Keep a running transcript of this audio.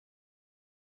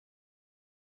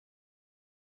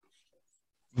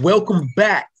Welcome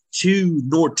back to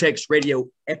Nortex Radio,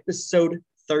 episode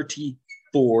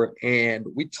 34. And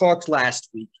we talked last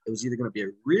week. It was either going to be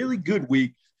a really good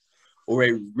week or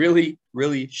a really,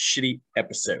 really shitty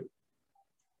episode.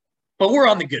 But we're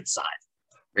on the good side.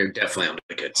 We're definitely on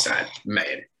the good side.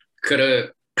 Man,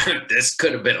 this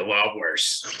could have been a lot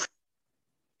worse.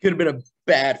 Could have been a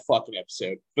bad fucking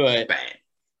episode. But Bad.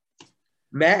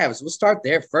 Mavs, we'll start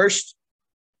there. First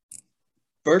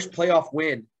playoff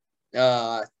win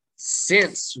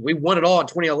since we won it all in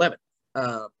 2011.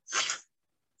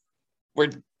 We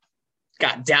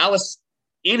got Dallas,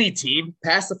 any team,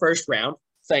 past the first round,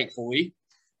 thankfully.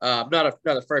 Not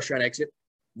a first round exit.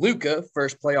 Luka,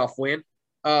 first playoff win.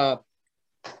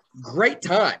 Great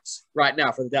times right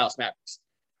now for the Dallas Mavericks.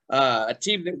 A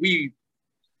team that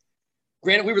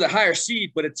granted we were the higher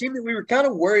seed, but a team that we were kind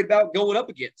of worried about going up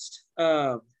against,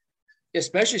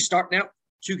 especially starting out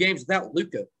 2 games without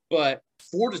Luka. But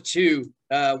 4-2,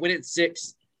 win it in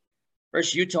 6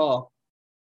 versus Utah,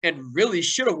 and really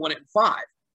should have won it in 5.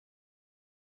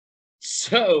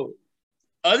 So,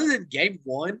 other than game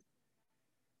 1,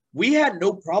 we had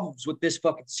no problems with this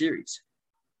fucking series.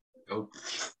 Nope.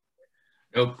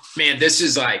 Man, this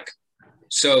is like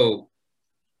so.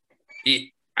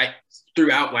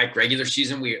 Throughout like regular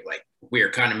season, we are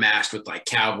kind of masked with like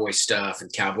Cowboy stuff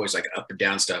and Cowboys like up and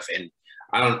down stuff, and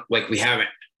we haven't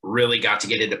really got to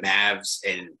get into Mavs.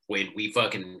 And when we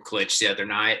fucking clinched the other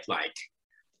night, like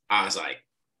I was like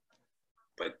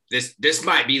this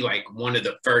might be like one of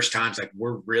the first times like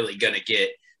we're really gonna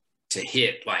get to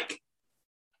hit like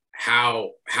how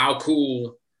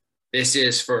cool this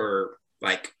is for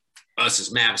like us as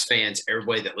Mavs fans,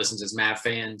 everybody that listens as Mavs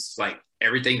fans, like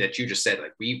everything that you just said,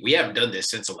 like we haven't done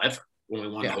this since 11 when we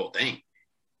won the whole thing.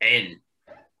 And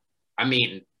I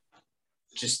mean,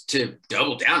 just to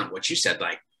double down on what you said,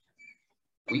 like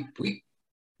we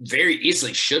very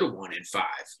easily should have won in 5.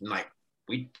 And like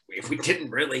if we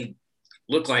didn't really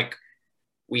look like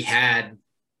we had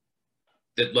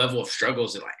the level of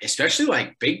struggles that, like, especially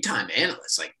like big time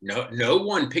analysts, like no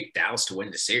one picked Dallas to win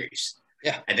the series.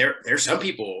 Yeah. And there's some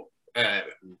people, I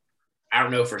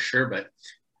don't know for sure, but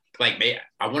like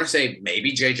I want to say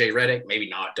maybe JJ Redick, maybe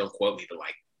not, don't quote me, but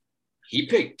like he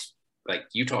picked like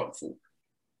Utah to 4.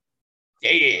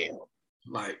 Damn.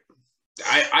 Like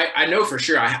I know for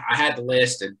sure I had the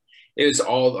list, and it was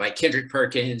all like Kendrick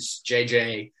Perkins,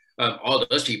 JJ, all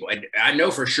those people. And I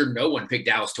know for sure no one picked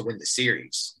Dallas to win the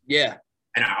series. Yeah.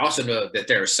 And I also know that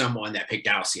there was someone that picked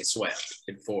Dallas to get swept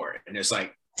in 4. And it's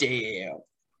like, damn.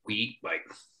 We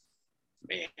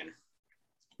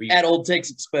At Old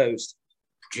Takes Exposed.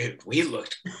 Dude, we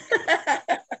looked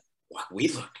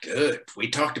good. We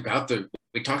talked about the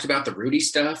Rudy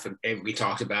stuff, and we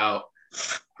talked about,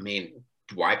 I mean,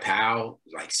 Dwight Powell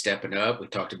like stepping up. We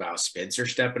talked about Spencer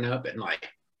stepping up, and like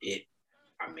we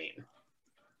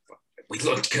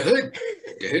looked good,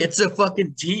 dude. It's a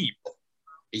fucking team.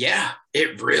 Yeah,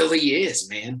 it really is,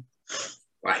 man.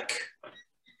 Like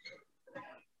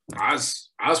I was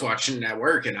watching that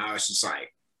work, and I was just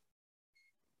like,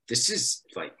 this is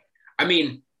like, I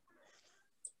mean,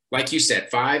 like you said,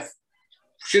 5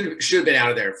 should have been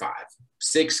out of there at 5.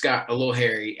 6 got a little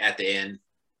hairy at the end,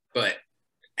 but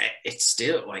it's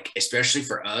still like, especially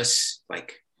for us,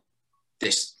 like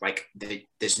this, like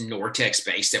this Nortex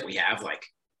base that we have, like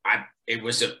it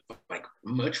was a like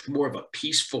much more of a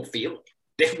peaceful feeling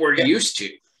that we're used to.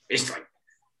 It's like,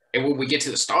 and when we get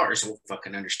to the stars, we'll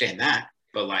fucking understand that.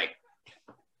 But like,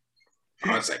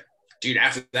 I was like, dude,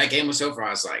 after that game was over, I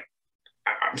was like,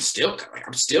 I'm still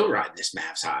riding this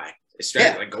Mavs high.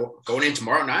 Especially like going in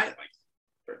tomorrow night.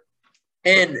 Like,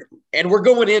 and we're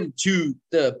going into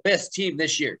the best team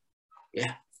this year.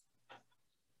 Yeah.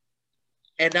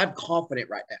 And I'm confident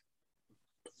right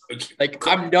now. Like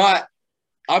I'm not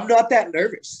that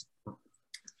nervous.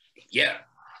 Yeah.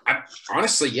 I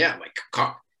honestly, yeah, like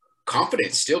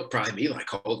confidence still probably be like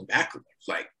holding back.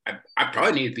 Like I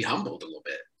probably need to be humbled a little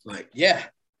bit. Like, yeah.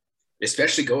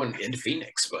 Especially going into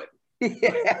Phoenix, but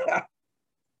yeah.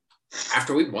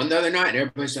 After we won the other night, and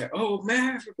everybody's like, "Oh,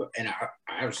 man!" And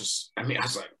I was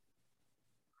like,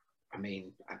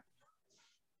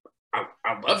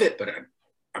 I love it, but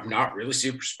I'm not really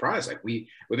super surprised. Like we've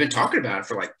been talking about it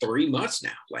for like 3 months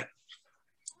now. Like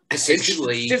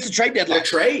essentially since the trade deadline.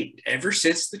 Ever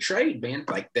since the trade, man.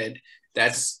 Like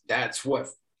that's what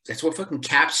fucking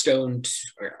capstoned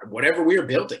whatever we were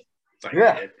building. Like,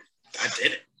 yeah, I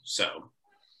did it. So,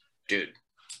 dude,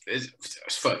 it's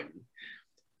fucking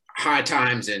high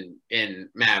times in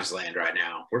Mavs land right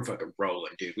now. We're fucking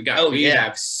rolling, dude. We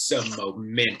have some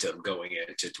momentum going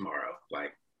into tomorrow.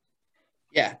 Like,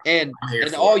 yeah, and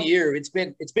all year it's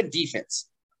been defense.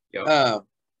 Yep.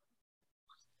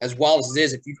 as wild as it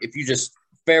is, if you just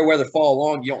fair weather fall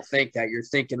along, you don't think that. You're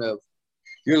thinking of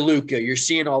you're Luka. You're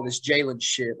seeing all this Jalen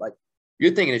shit. Like,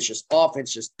 you're thinking it's just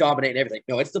offense, just dominating everything.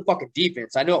 No, it's the fucking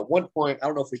defense. I know at one point, I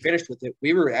don't know if we finished with it,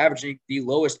 we were averaging the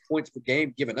lowest points per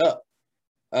game given up.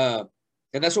 And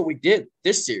that's what we did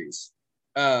this series.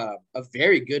 A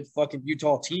very good fucking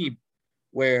Utah team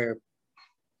where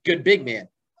good big man.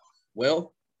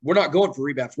 Well, we're not going for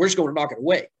rebounds. We're just going to knock it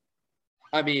away.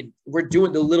 I mean, we're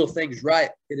doing the little things right.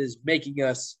 It is making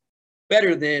us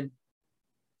better than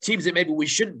teams that maybe we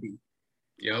shouldn't be.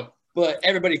 Yep. But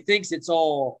everybody thinks it's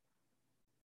all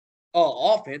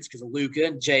offense because of Luka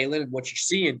and Jalen and what you're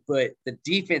seeing. But the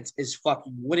defense is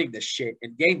fucking winning this shit.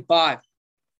 In Game 5,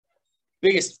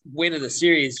 biggest win of the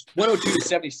series,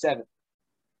 102-77.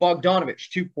 Bogdanovich,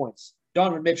 2 points.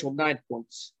 Donovan Mitchell, 9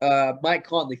 points. Mike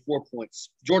Conley, 4 points.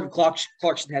 Jordan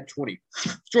Clarkson had 20.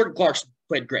 Jordan Clarkson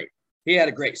played great. He had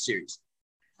a great series.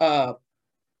 But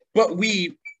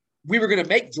we were going to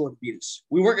make Jordan beat us.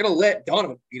 We weren't going to let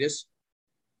Donovan beat us.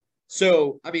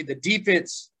 So, I mean, the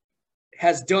defense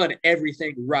has done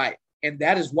everything right. And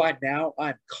that is why now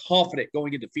I'm confident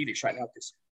going into Phoenix right now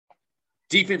because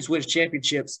defense wins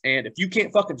championships. And if you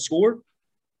can't fucking score,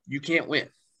 you can't win.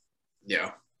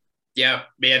 Yeah. Yeah,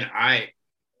 man,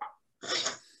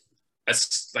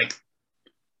 that's like,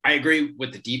 I agree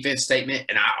with the defense statement.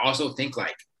 And I also think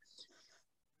like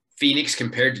Phoenix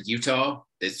compared to Utah,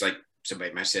 it's like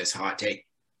somebody might say it's a hot take.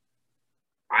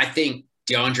 I think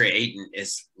DeAndre Ayton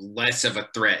is less of a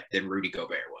threat than Rudy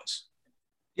Gobert was.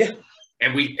 Yeah.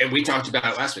 And we talked about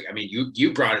it last week. I mean,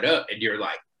 you brought it up and you're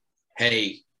like,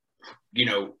 hey, you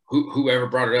know, whoever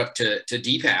brought it up to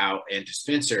Deepow and to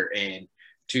Spencer and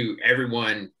to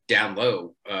everyone down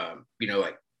low, you know,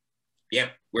 like, yeah,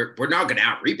 we're not going to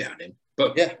out rebound him,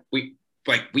 but yeah,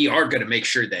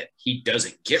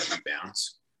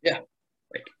 Yeah.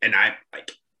 Like, and I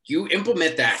like you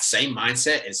implement that same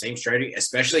mindset and same strategy,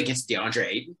 especially against DeAndre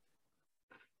Ayton.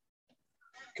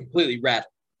 Completely rad.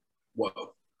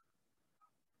 Whoa.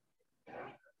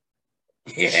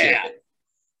 Yeah.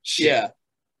 Shit. Yeah.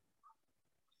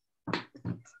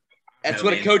 That's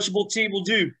what a coachable team will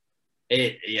do.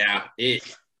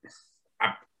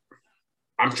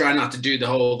 I'm trying not to do the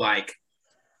whole like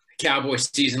Cowboys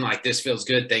season like this feels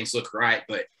good, things look right,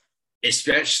 but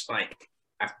especially like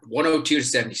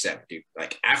 102-77, dude.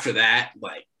 Like after that,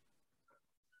 like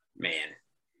man,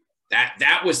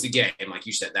 that was the game. Like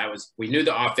you said, we knew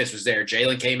the offense was there.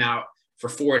 Jalen came out for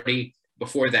 40.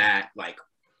 Before that, like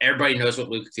everybody knows what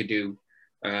Luka could do.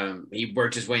 He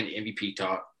worked his way into MVP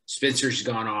talk. Spencer's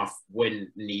gone off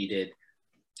when needed.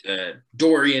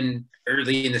 Dorian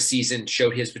early in the season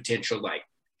showed his potential, like,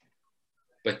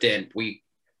 but then we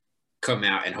come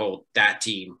out and hold that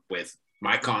team with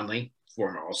Mike Conley,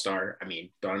 former All-Star. I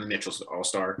mean, Donovan Mitchell's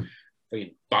All-Star.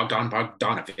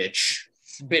 Bogdanovich.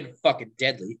 It's been fucking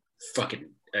deadly. Fucking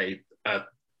a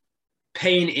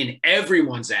pain in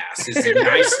everyone's ass is the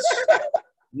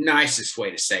nicest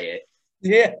way to say it.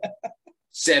 Yeah.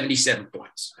 77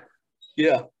 points.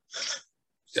 Yeah.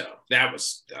 So that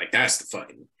was like, that's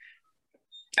the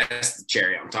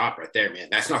cherry on top right there, man.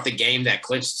 That's not the game that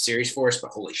clinched the series for us,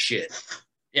 but holy shit.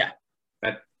 Yeah.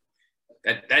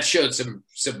 That showed some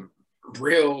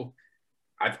real,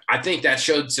 I think that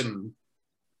showed some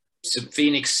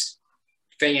Phoenix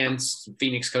fans, some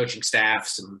Phoenix coaching staff,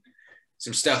 some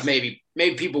stuff maybe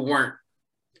people weren't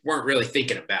really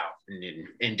thinking about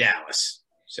in Dallas.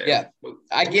 So yeah,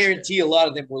 I guarantee a lot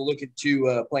of them were looking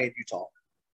to play in Utah.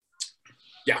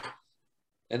 Yeah.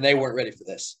 And they weren't ready for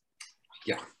this.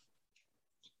 Yeah.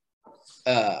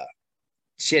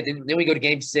 Shit. Then we go to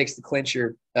Game 6, the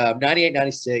clincher,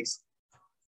 98-96.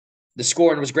 The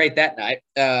scoring was great that night.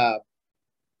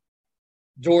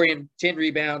 Dorian, 10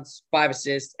 rebounds, 5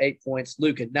 assists, 8 points.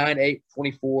 Luka, 9-8,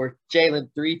 24. Jalen,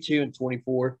 3-2 and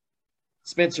 24.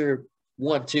 Spencer,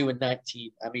 1-2 and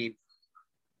 19. I mean,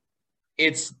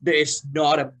 it's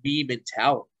not a me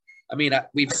mentality. I mean,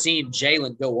 we've seen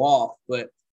Jalen go off, but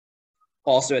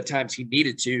also at times he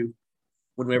needed to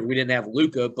whenever we didn't have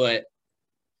Luka. But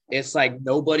it's like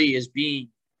nobody is being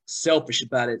selfish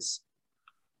about it.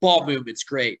 Ball movement's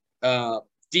great.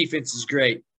 Defense is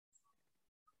great.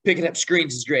 Picking up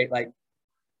screens is great. Like,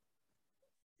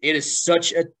 it is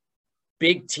such a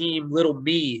big team, little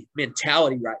me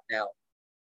mentality right now.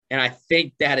 And I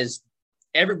think that is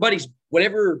everybody's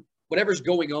whatever's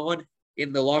going on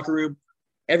in the locker room,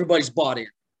 everybody's bought in.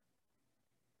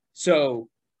 So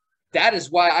that is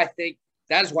why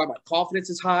my confidence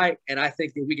is high, and I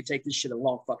think that we can take this shit a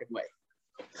long fucking way.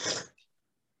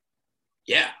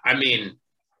 Yeah, I mean,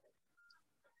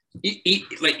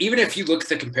 like even if you look at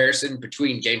the comparison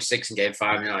between Game 6 and Game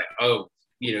 5, and you're like, oh,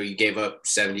 you gave up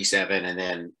 77 and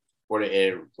then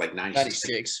like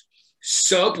 96.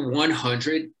 Sub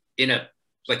 100 in a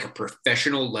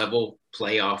professional level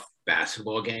playoff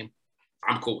basketball game.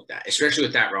 I'm cool with that, especially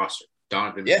with that roster.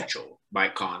 Donovan Mitchell,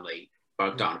 Mike Conley,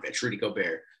 Bogdanovich, Rudy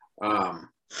Gobert.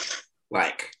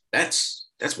 That's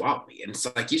wild to me. And it's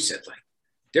like you said, like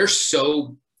there's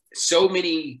so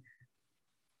many.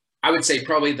 I would say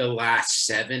probably the last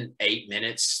 7-8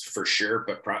 minutes for sure,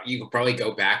 but you can probably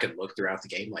go back and look throughout the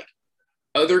game. Like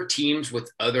other teams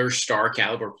with other star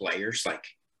caliber players, like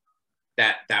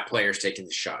that player's taking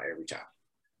the shot every time.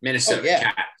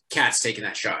 Minnesota, Cat's taking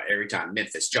that shot every time.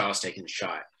 Memphis, Jaw's taking the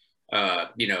shot. LA,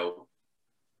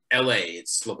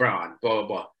 it's LeBron, blah, blah,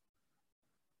 blah.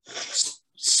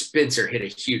 Spencer hit a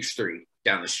huge three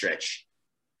down the stretch.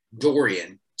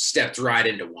 Dorian stepped right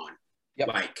into one. Yep.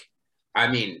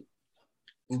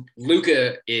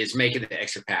 Luka is making the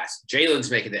extra pass.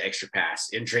 Jalen's making the extra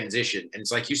pass in transition. And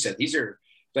it's like you said, these are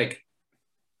like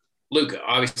Luka,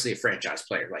 obviously a franchise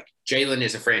player. Like Jalen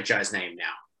is a franchise name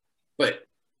now. But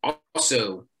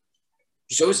also,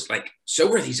 so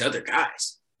are these other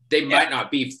guys. They might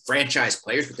not be franchise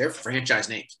players, but they're franchise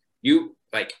names.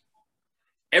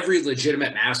 Every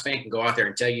legitimate Mavs fan can go out there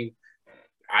and tell you,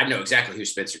 I know exactly who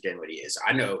Spencer Dinwiddie is.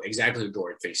 I know exactly who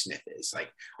Dorian Finney-Smith is.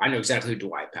 Like, I know exactly who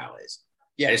Dwight Powell is.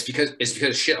 Yeah, and it's because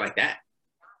of shit like that.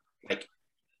 Like,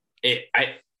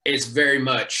 it's very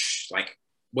much like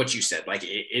what you said. Like,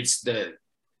 it's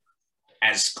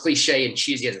as cliche and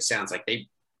cheesy as it sounds, like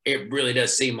it really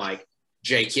does seem like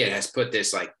J Kidd has put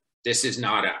this, like, this is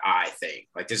not an I thing.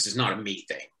 Like, this is not a me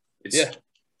thing.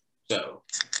 So,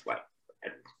 like,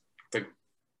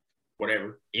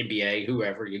 whatever, NBA,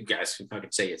 whoever, you guys can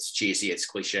fucking say it's cheesy, it's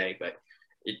cliche, but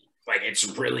it's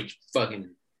really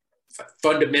fucking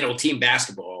fundamental team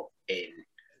basketball and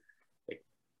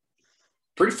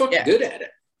pretty fucking good at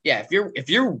it. Yeah, if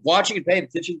you're watching and paying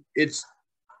attention, it's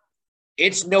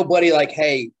nobody like,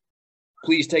 hey,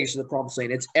 please take us to the promised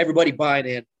land. It's everybody buying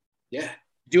in. Yeah.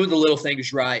 Doing the little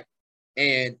things right.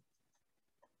 And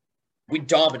we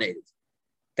dominated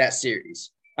that series.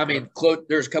 I mean,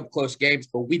 there's a couple close games,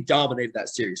 but we dominated that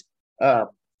series. Like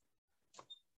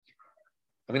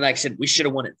I said, we should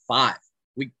have won it 5.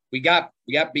 We got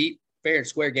beat fair and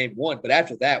square game 1, but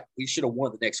after that, we should have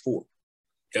won the next 4.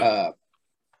 Yep.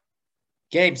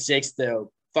 Game 6,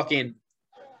 though, fucking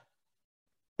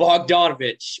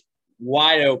Bogdanovich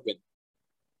wide open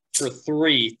for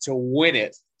 3 to win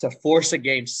it, to force a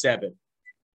game 7.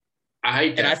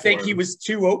 I think he was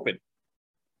too open.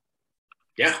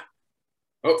 Yeah.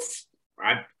 Oh,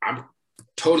 I'm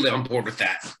totally on board with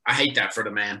that. I hate that for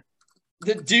the man.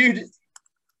 The dude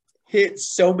hit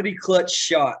so many clutch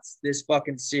shots this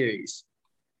fucking series.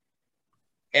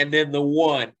 And then the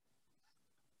one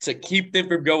to keep them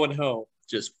from going home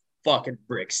just fucking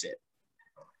bricks it.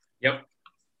 Yep.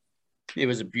 It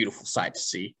was a beautiful sight to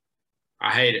see.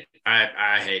 I hate it.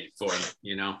 I hate it for him,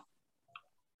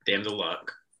 Damn the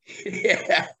luck.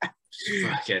 Yeah.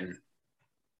 Fucking.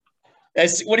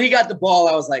 When he got the ball,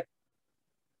 I was like,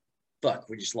 fuck,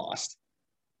 we just lost.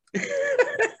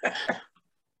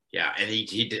 Yeah, and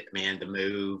he did, man, the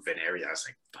move and everything. I was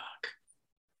like, fuck.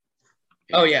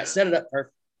 Oh, yeah, set it up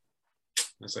perfect. I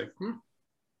was like,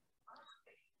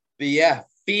 But, yeah,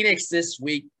 Phoenix this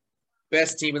week,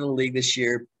 best team in the league this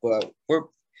year, but we're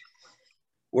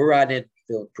riding in,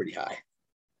 feeling pretty high.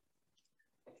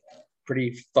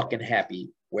 Pretty fucking happy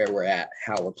where we're at,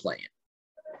 how we're playing.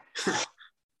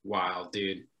 Wild,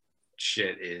 dude.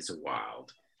 Shit is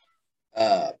wild.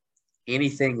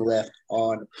 Anything left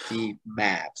on the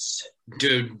Mavs?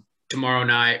 Dude, tomorrow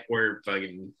night we're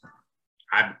fucking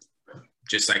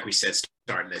just like we said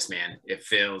starting this, man. It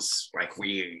feels like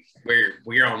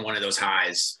we're on one of those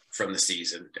highs from the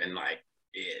season, and like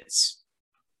it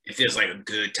feels like a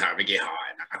good time to get high,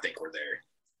 and I think we're there.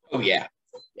 Oh yeah.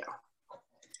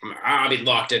 I'll be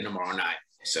locked in tomorrow night.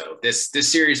 So this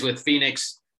series with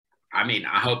Phoenix, I mean,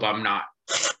 I hope I'm not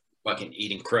fucking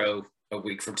eating crow a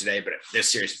week from today, but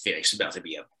this series with Phoenix is about to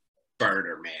be a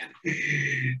burner, man.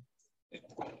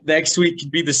 Next week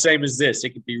could be the same as this. It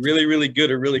could be really, really good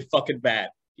or really fucking bad.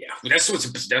 Yeah, that's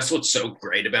what's so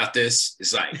great about this.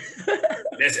 Is like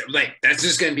that's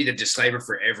just gonna be the disclaimer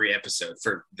for every episode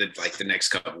for the next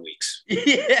couple of weeks.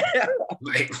 Yeah.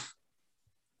 Like,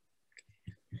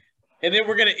 and then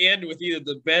we're gonna end with either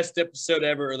the best episode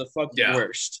ever or the fucking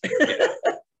worst.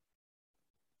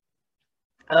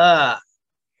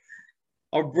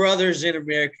 Our brothers in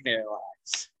American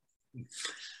Airlines.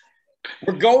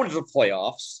 We're going to the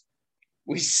playoffs.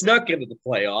 We snuck into the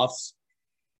playoffs.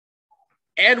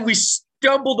 And we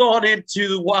stumbled on into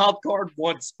the wild card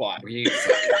 1 spot.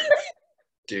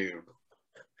 Dude.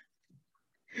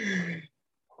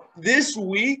 This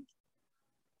week,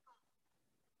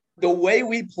 the way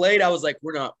we played, I was like,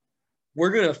 we're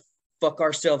going to fuck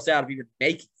ourselves out of even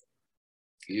making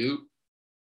it. You.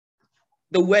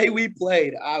 The way we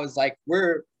played, I was like,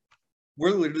 we're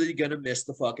literally going to miss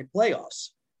the fucking playoffs.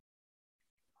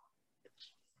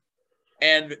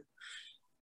 And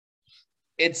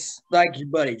it's like your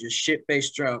buddy, just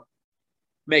shit-faced drunk,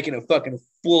 making a fucking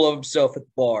fool of himself at the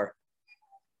bar.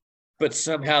 But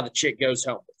somehow the chick goes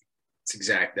home.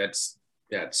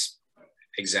 That's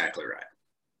exactly right.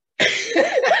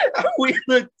 We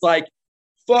looked like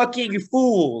fucking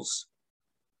fools.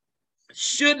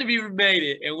 Shouldn't have even made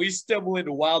it, and we stumble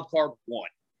into wild card 1.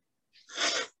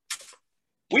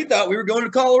 We thought we were going to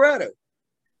Colorado,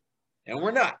 and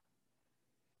we're not.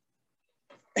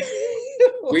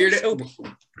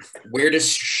 Weirdest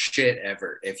shit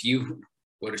ever. If you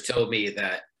would have told me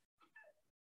that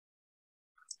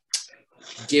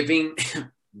giving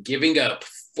up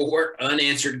 4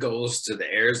 unanswered goals to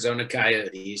the Arizona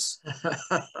Coyotes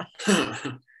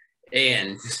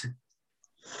and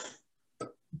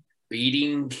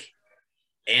beating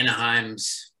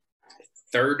Anaheim's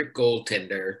 3rd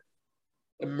goaltender.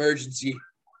 Emergency.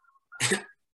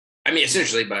 I mean,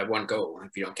 essentially by 1 goal,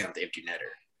 if you don't count the empty netter.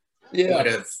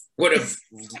 Yeah. Would have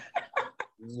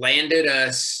landed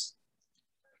us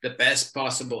the best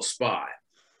possible spot.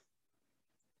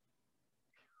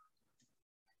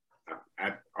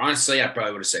 I honestly, I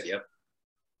probably would have said, "Yep."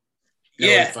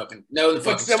 Yeah. No, the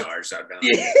fucking Stars. I've done.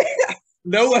 Yeah.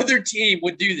 No other team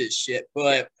would do this shit.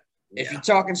 But if you're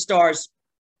talking Stars,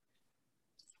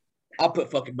 I'll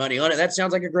put fucking money on it. That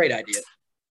sounds like a great idea.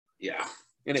 Yeah.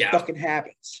 And it fucking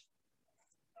happens.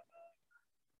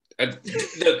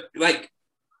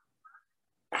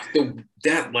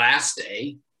 That last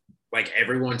day, like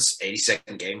everyone's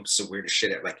 82nd game, so weird as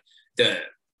shit. Like the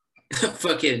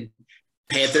fucking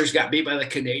Panthers got beat by the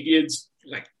Canadians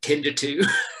like 10-2.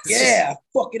 Yeah,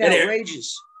 fucking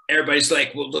outrageous. Everybody's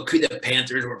like, well, look who the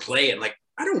Panthers were playing. Like,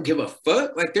 I don't give a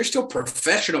fuck. Like, they're still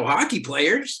professional hockey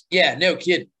players. Yeah, no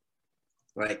kidding.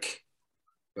 Like,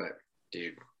 but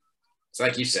dude, it's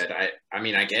like you said. I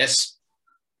mean, I guess,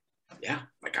 yeah.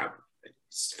 Like,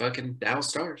 it's fucking Dallas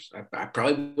Stars. I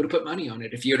probably would have put money on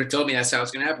it if you would have told me that's how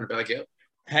it's gonna happen. I'd be like, yo.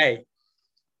 Hey,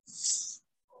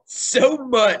 so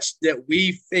much that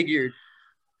we figured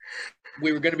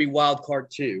we were going to be wild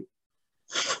card 2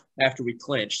 after we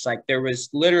clinched. Like, there was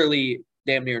literally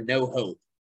damn near no hope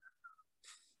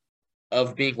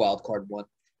of being wild card 1.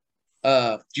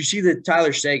 Did you see the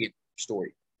Tyler Seguin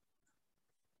story?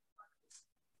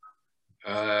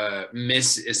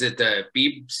 Is it the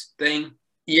Beebs thing?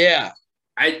 Yeah.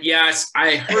 I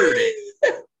heard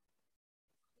it.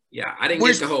 Yeah, I didn't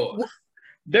get the whole.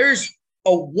 There's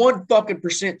a 1 fucking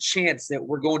 % chance that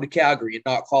we're going to Calgary and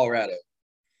not Colorado.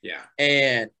 Yeah.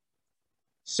 And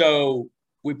so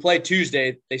we played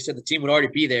Tuesday. They said the team would already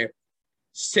be there.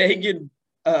 Sagan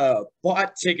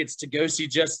bought tickets to go see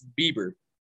Justin Bieber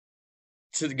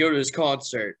to go to his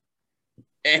concert.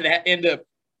 And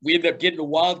we ended up getting a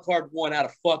wild card 1 out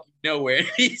of fucking nowhere.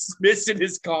 He's missing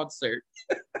his concert.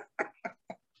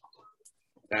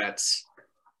 That's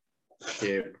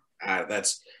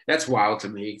wild to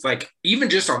me. Like, even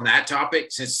just on that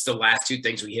topic, since the last 2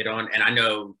 things we hit on, and I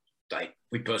know, like,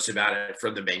 we posted about it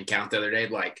from the main count the other day,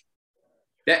 like,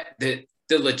 that the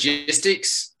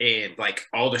logistics and, like,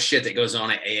 all the shit that goes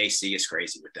on at AAC is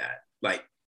crazy with that. Like,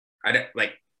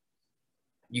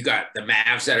 you got the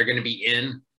Mavs that are going to be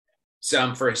in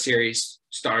some for a series.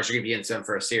 Stars are going to be in some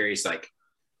for a series. Like,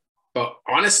 but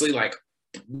honestly, like,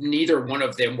 neither one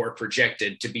of them were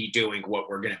projected to be doing what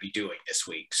we're going to be doing this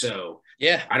week. So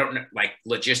yeah, I don't know, like,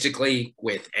 logistically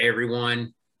with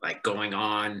everyone like going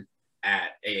on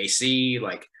at AAC,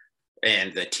 like,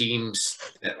 and the teams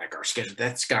that like are scheduled,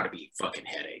 that's got to be a fucking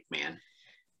headache, man.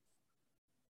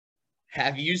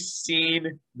 Have you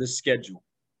seen the schedule?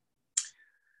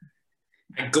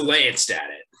 I glanced at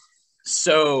it.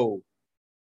 So,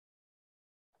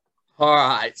 all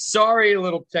right. Sorry, a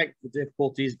little technical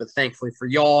difficulties, but thankfully for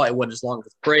y'all, it wasn't as long of a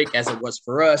break as it was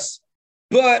for us.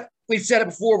 But we've said it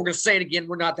before. We're going to say it again.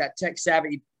 We're not that tech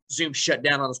savvy. Zoom shut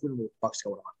down on us. We don't know what the fuck's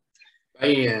going on. I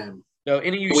am. So,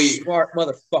 any of you smart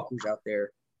motherfuckers out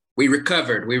there. We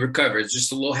recovered. It's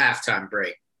just a little halftime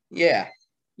break. Yeah.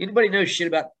 Anybody knows shit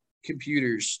about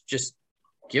computers, just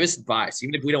give us advice,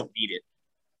 even if we don't need it.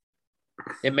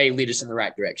 It may lead us in the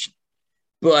right direction.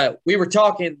 But we were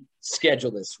talking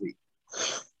schedule this week.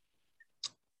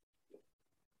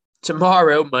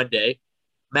 Tomorrow, Monday,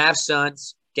 Mavs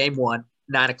Suns, game 1,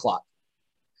 9 o'clock.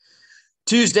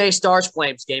 Tuesday, Stars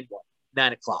Flames, game 1,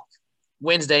 9 o'clock.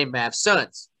 Wednesday, Mavs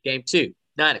Suns, game 2,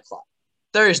 9 o'clock.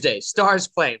 Thursday, Stars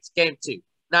Flames, game 2,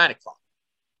 9 o'clock.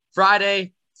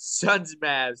 Friday, Suns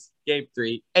Mavs, game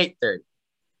 3, 8:30.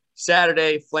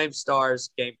 Saturday, Flames Stars,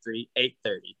 game 3,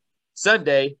 8:30.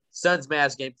 Sunday, Suns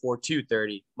Mavs, game 4,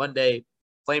 2:30. Monday,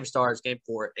 Flame Stars, game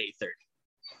 4 at 8:30.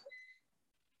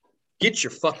 Get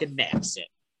your fucking naps in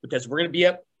because we're going to be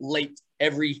up late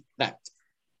every night.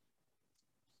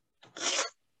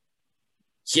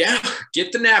 Yeah,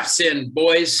 get the naps in,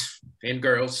 boys and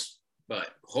girls. But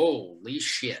holy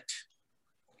shit.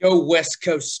 Go West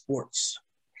Coast sports.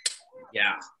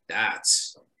 Yeah,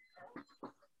 that's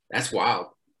wild.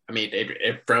 I mean,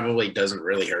 it probably doesn't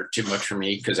really hurt too much for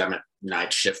me because I'm a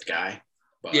night shift guy.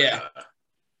 But, yeah.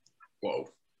 Whoa.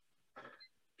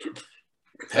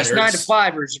 That's 9 to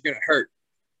 5ers are going to hurt.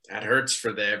 That hurts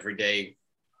for the everyday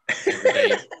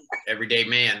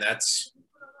man. That's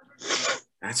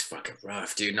fucking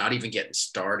rough, dude. Not even getting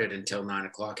started until 9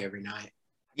 o'clock every night.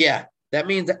 Yeah, that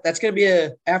means that's going to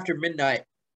be after midnight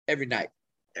every night.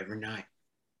 Every night.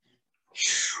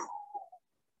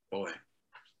 Boy.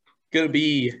 Going to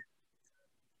be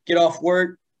get off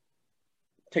work,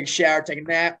 take a shower, take a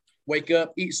nap, wake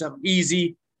up, eat something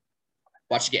easy,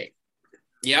 watch the game.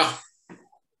 Yeah.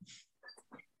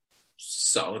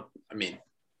 Solid. I mean,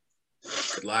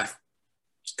 good life.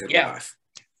 It's good life.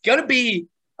 Going to be,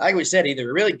 like we said, either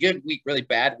a really good week, really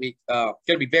bad week. Going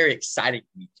to be very exciting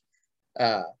week.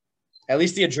 At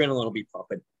least the adrenaline will be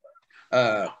pumping.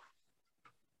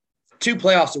 2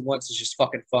 playoffs at once is just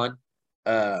fucking fun.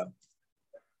 But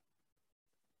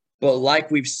like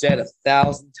we've said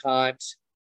 1,000 times,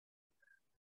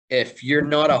 if you're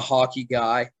not a hockey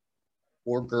guy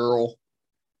or girl,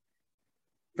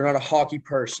 if you're not a hockey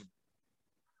person,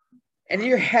 and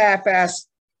you're half-assed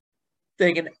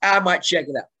thinking, I might check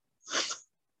it out.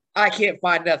 I can't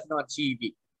find nothing on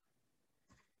TV.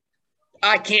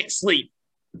 I can't sleep.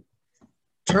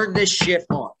 Turn this shit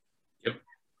on. Yep.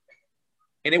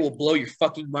 And it will blow your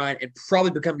fucking mind and probably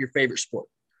become your favorite sport.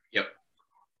 Yep.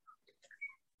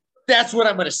 That's what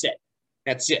I'm going to say.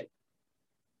 That's it.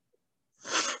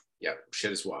 Yep.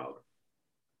 Shit is wild.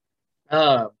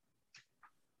 Follow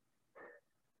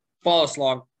us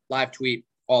along, live tweet,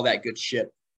 all that good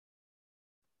shit.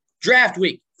 Draft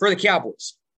week for the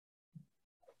Cowboys.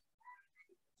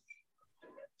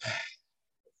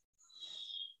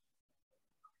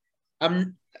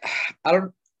 I'm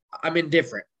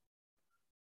indifferent.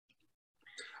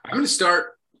 I'm going to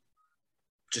start,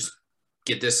 just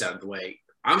get this out of the way.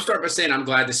 I'm starting by saying I'm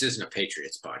glad this isn't a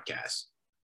Patriots podcast.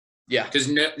 Yeah. Because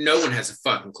no one has a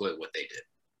fucking clue what they did.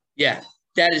 Yeah,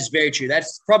 that is very true.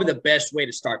 That's probably the best way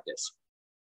to start this.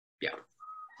 Yeah.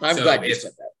 I'm glad you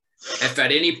said that. If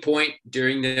at any point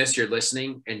during this you're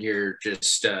listening and you're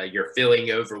just you're feeling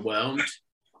overwhelmed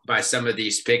by some of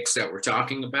these picks that we're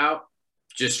talking about,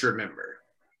 just remember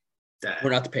that we're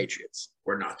not the Patriots.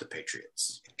 We're not the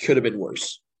Patriots. Could have been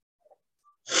worse.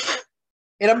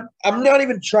 And I'm not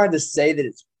even trying to say that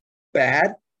it's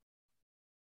bad.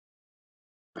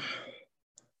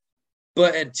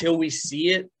 But until we see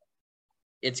it,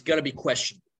 it's going to be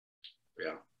questioned.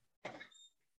 Yeah.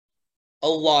 A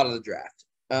lot of the draft.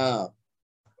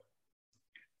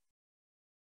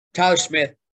 Tyler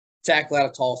Smith, tackle out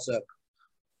of Tulsa,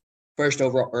 first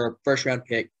round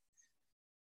pick.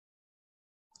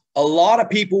 A lot of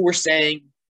people were saying,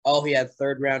 oh, he had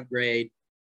 3rd round grade,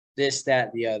 this, that,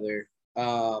 and the other.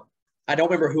 I don't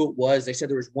remember who it was. They said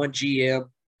there was one GM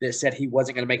that said he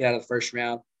wasn't going to make it out of the 1st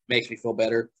round. Makes me feel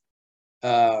better.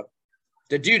 The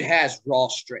dude has raw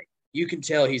strength. You can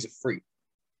tell he's a freak.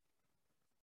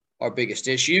 Our biggest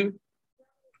issue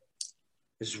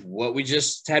is what we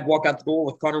just had walk out the door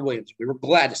with Connor Williams. We were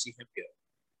glad to see him go.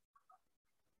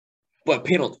 But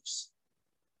penalties.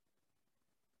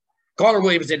 Connor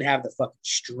Williams didn't have the fucking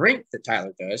strength that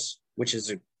Tyler does, which is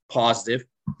a positive.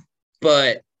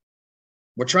 But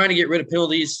we're trying to get rid of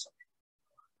penalties.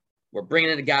 We're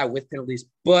bringing in a guy with penalties,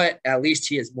 but at least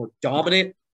he is more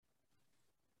dominant.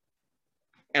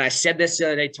 And I said this the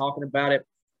other day talking about it,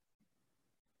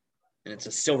 and it's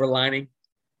a silver lining.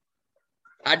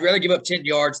 I'd rather give up 10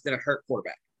 yards than a hurt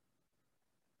quarterback.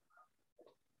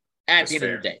 At the end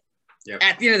of the day. Yep.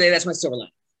 At the end of the day, that's my silver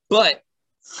lining. But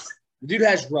the dude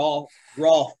has raw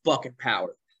fucking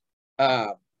power.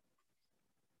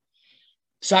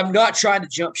 So I'm not trying to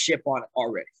jump ship on it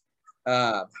already.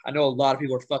 I know a lot of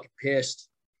people are fucking pissed,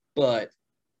 but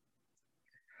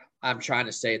I'm trying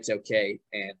to say it's okay.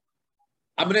 And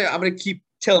I'm gonna keep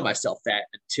telling myself that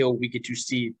until we get to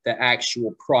see the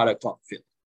actual product on the field.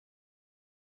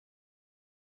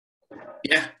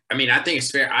 Yeah, I mean, I think it's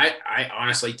fair. I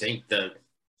honestly think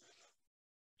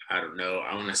I don't know,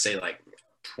 I want to say like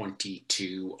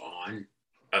 22 on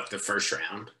of the first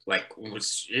round. Like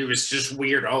it was just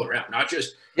weird all around. Not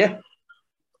just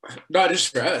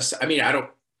for us. I mean, I don't.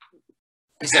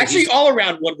 Actually, all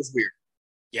around one was weird.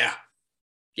 Yeah.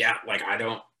 Like I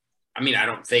don't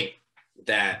think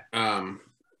that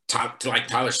like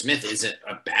Tyler Smith isn't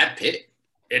a bad pick,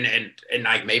 and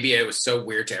like maybe it was so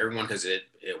weird to everyone because it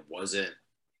wasn't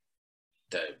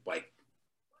the like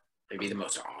maybe the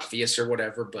most obvious or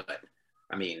whatever. But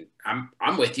I mean,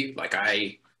 I'm with you. Like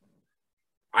I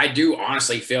do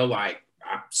honestly feel like,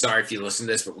 I'm sorry if you listen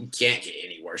to this, but we can't get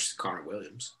any worse than Connor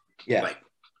Williams. Yeah. Like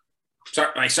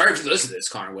sorry if you listen to this,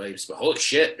 Connor Williams, but holy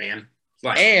shit, man.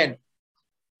 Like, and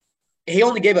he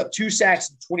only gave up 2 sacks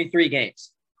in 23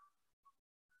 games.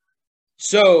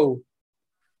 So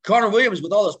Connor Williams,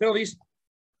 with all those penalties,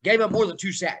 gave up more than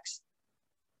 2 sacks.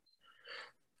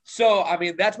 So, I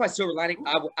mean, that's my silver lining.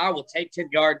 I will take 10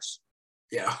 yards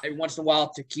every once in a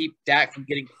while to keep Dak from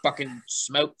getting fucking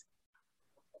smoked.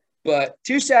 But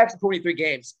 2 sacks in 23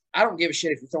 games, I don't give a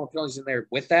shit if you're throwing penalties in there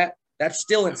with that. That's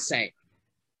still insane.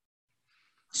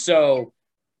 So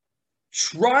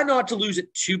try not to lose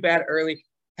it too bad early.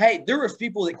 Hey, there was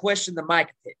people that questioned the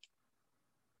Micah pick.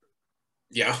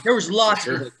 Yeah. There was lots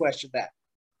of people that questioned that.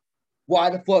 Why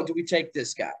the fuck do we take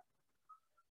this guy?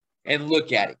 And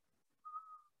look at him.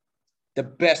 The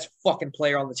best fucking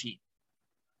player on the team.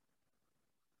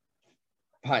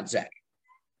 Behind Zach.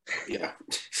 Yeah.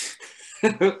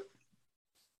 We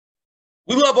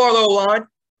love our low line.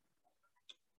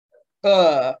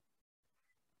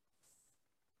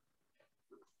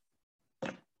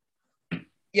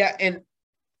 Yeah, and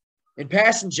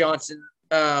Passon Johnson,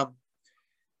 the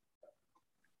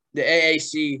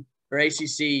AAC or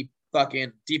ACC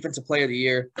fucking defensive player of the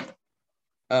year,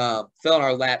 fell in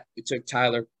our lap. We took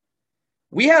Tyler.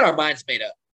 We had our minds made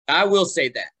up. I will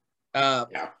say that.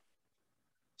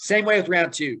 Same way with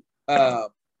round 2.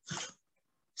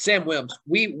 Sam Williams.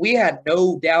 We had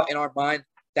no doubt in our mind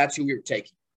that's who we were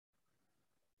taking.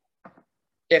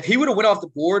 If he would have went off the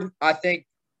board, I think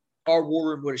our war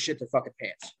room would have shit their fucking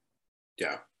pants.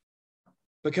 Yeah.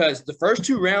 Because the first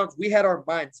 2 rounds, we had our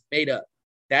minds made up.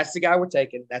 That's the guy we're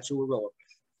taking. That's who we're rolling with.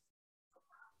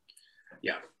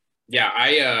 Yeah.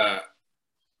 Yeah.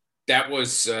 That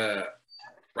was right.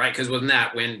 Because wasn't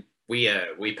that when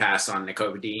we passed on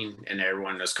Nakobe Dean and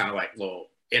everyone was kind of like a little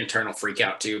internal freak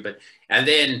out too. And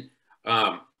then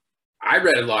I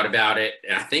read a lot about it,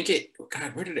 and I think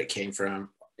where did it came from?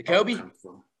 Nakobe?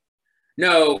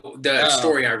 No, the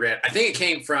story I read. I think it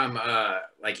came from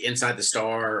like Inside the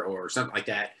Star or something like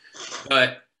that.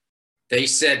 But they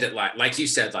said that like you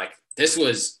said, like this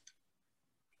was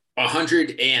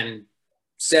 170%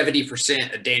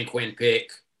 a Dan Quinn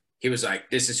pick. He was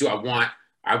like, this is who I want.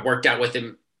 I worked out with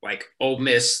him like Ole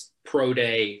Miss pro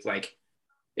day. Like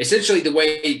essentially the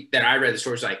way that I read the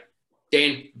story is like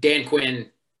Dan Quinn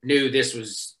knew this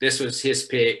was his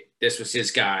pick. This was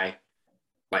his guy.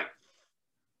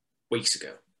 Weeks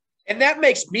ago. And that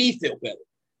makes me feel better.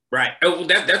 Right. Oh, well,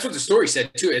 that's what the story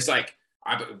said too. It's like,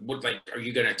 are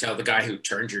you going to tell the guy who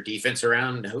turned your defense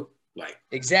around? No. Like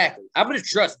exactly. I'm going to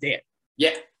trust Dan.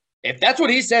 Yeah. If that's what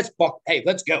he says, fuck, hey,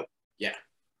 let's go. Yeah.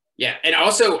 Yeah. And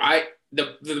also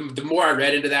the more I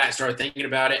read into that and started thinking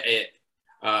about it,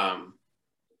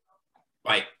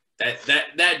 like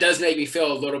that does make me feel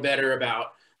a little better about,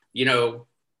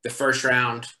 the first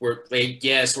round. We're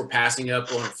passing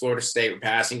up on Florida State. We're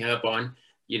passing up on,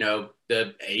 the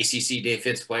ACC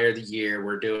Defensive Player of the Year.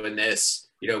 We're doing this.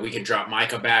 We can drop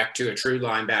Micah back to a true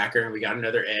linebacker, and we got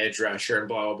another edge rusher and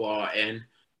blah, blah, blah. And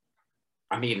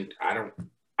I mean, I'm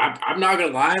not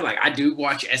going to lie. Like, I do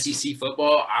watch SEC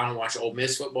football. I don't watch Ole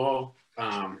Miss football.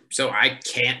 So I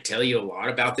can't tell you a lot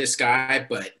about this guy,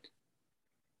 but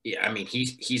yeah, I mean,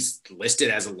 he's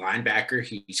listed as a linebacker.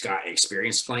 He's got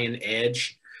experience playing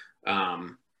edge.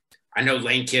 I know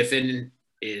Lane Kiffin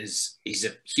he's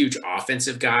a huge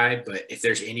offensive guy, but if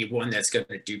there's anyone that's going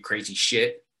to do crazy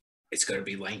shit, it's going to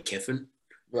be Lane Kiffin.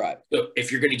 Right. So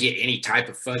if you're going to get any type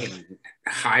of fucking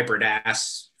hybrid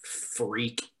ass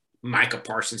freak Micah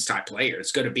Parsons type player,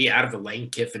 it's going to be out of a Lane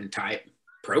Kiffin type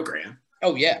program.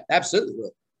 Oh yeah,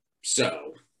 absolutely.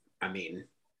 So, I mean,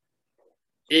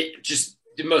 it just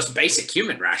the most basic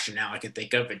human rationale I can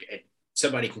think of. And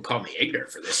somebody can call me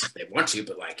ignorant for this if they want to,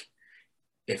 but like,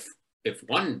 if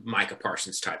one Micah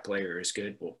Parsons type player is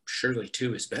good, well, surely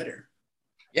 2 is better.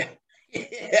 Yeah.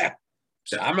 Yeah.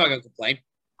 So I'm not gonna complain.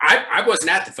 I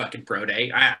wasn't at the fucking pro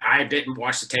day. I didn't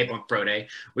watch the tape on pro day.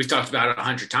 We've talked about it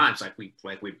 100 times. Like we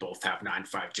both have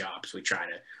 9-to-5 jobs. We try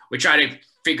to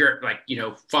figure, like,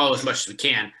 follow as much as we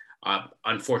can.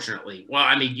 Unfortunately, well,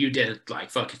 I mean, you did like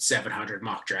fucking 700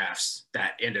 mock drafts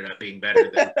that ended up being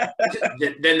better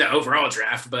than the overall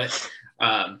draft. But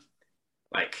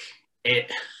like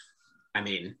it, I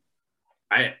mean,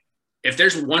 if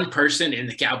there's one person in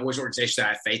the Cowboys organization that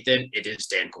I have faith in, it is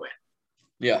Dan Quinn.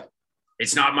 Yeah.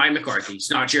 It's not Mike McCarthy.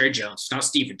 It's not Jerry Jones. It's not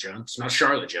Stephen Jones. It's not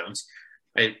Charlotte Jones.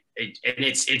 And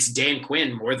it's Dan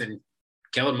Quinn more than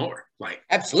Kellen Moore. Like,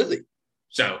 absolutely.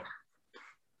 So,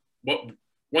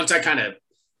 once I kind of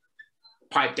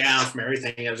piped down from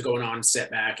everything that was going on and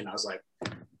set back, and I was like,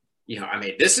 I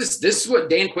mean, this is what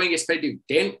Dan Quinn gets paid to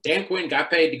do. Dan Quinn got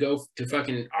paid to go to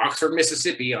fucking Oxford,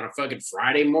 Mississippi on a fucking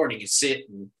Friday morning and sit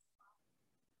and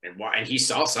he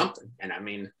saw something. And I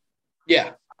mean,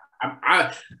 yeah,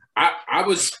 I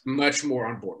was much more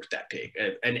on board with that pick.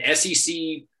 An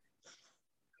SEC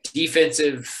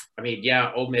defensive, I mean,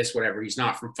 yeah, Ole Miss, whatever. He's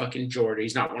not from fucking Georgia.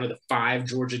 He's not one of the 5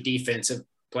 Georgia defensive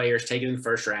players taken in the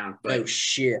first round. But oh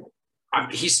shit,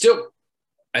 he's still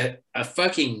a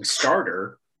fucking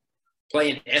starter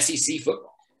playing SEC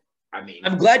football. I mean,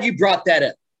 I'm glad you brought that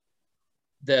up.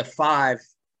 The 5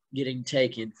 getting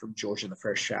taken from Georgia in the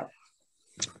first round.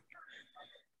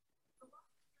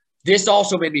 This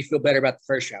also made me feel better about the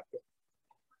first round.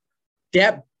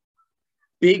 That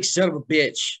big son of a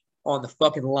bitch on the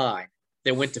fucking line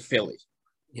that went to Philly.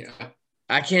 Yeah.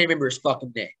 I can't remember his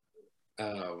fucking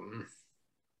name.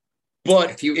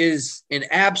 But is an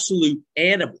absolute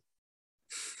animal.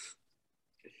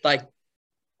 Like,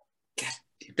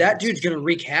 that dude's going to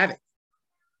wreak havoc.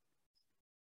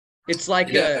 It's like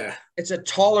it's a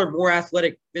taller, more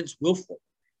athletic Vince Wilfork.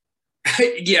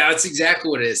 Yeah, that's exactly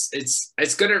what it is.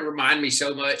 It's going to remind me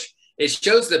so much. It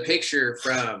shows the picture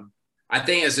from, I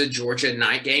think it's a Georgia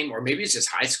night game, or maybe it's just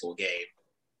high school game.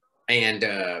 And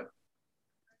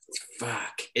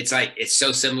it's like, it's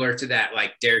so similar to that,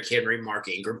 like Derrick Henry, Mark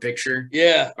Ingram picture.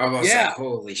 Yeah. I was like,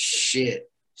 holy shit.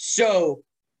 So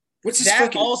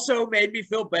that also made me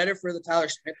feel better for the Tyler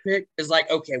Smith pick. Is like,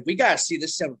 okay, we got to see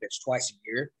this son of a bitch twice a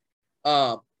year.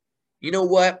 You know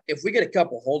what? If we get a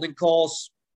couple holding calls,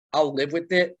 I'll live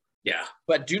with it. Yeah.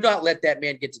 But do not let that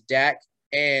man get to Dak,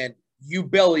 and you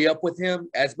belly up with him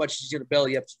as much as he's going to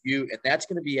belly up to you, and that's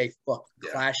going to be a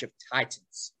fucking clash of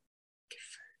titans.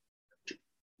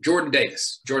 Jordan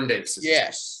Davis.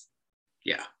 Yes.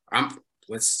 Yeah.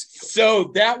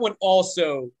 So that one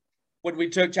also, when we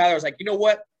took Tyler, I was like, you know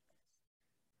what?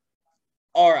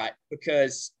 All right,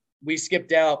 because we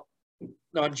skipped out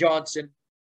on Johnson,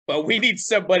 but we need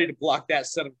somebody to block that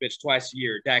son of a bitch twice a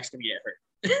year. Dak's going to get hurt.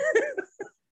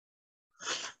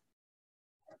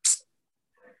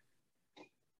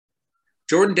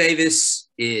 Jordan Davis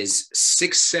is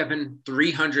 6'7",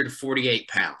 348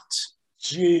 pounds.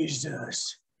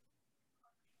 Jesus.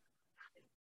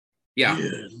 Yeah.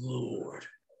 Good Lord.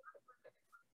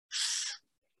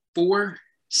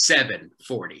 4'7",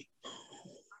 40.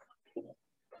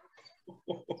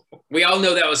 We all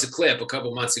know that was a clip a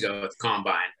couple months ago at the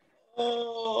Combine.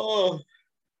 Oh.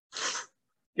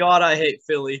 God, I hate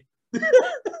Philly.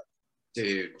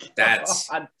 Dude, that's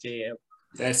God damn.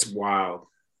 That's wild.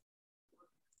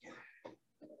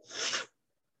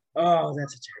 Oh,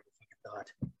 that's a terrible fucking thought.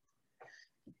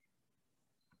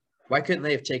 Why couldn't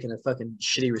they have taken a fucking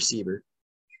shitty receiver?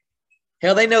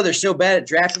 Hell, they know they're so bad at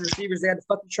drafting receivers, they had to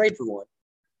fucking trade for one.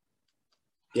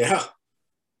 Yeah.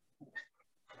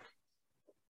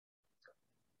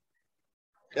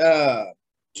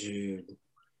 Dude.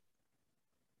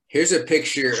 Here's a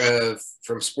picture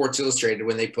from Sports Illustrated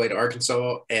when they played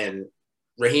Arkansas, and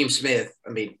Raheem Smith. I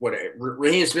mean,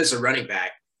 Raheem Smith's a running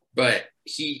back, but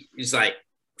he is like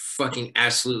fucking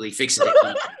absolutely fixing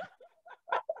it.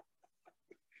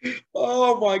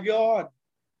 Oh my God.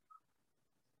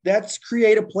 That's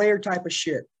creative player type of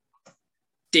shit.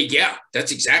 Yeah,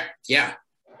 that's exact. Yeah.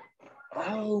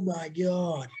 Oh my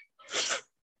God.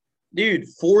 Dude,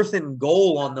 4th and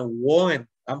goal on the 1.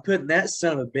 I'm putting that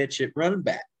son of a bitch at running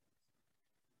back.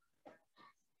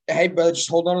 Hey, brother, just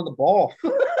hold on to the ball.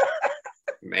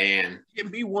 Man.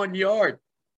 Give me 1 yard.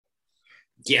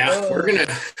 Yeah, we're going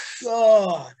to.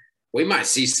 God. We might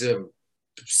see some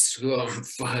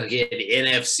fucking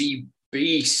NFC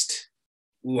beast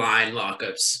line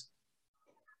lockups.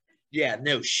 Yeah,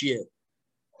 no shit.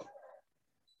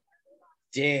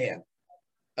 Damn.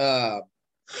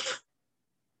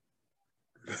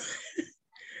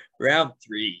 Round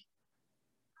 3.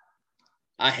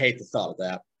 I hate the thought of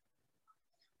that.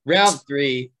 Round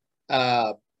 3.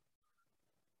 I'm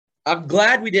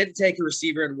glad we didn't take a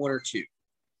receiver in 1 or 2.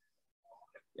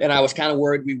 And I was kind of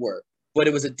worried we were. But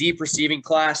it was a deep receiving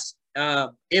class.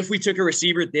 If we took a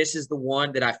receiver, this is the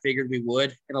one that I figured we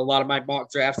would. In a lot of my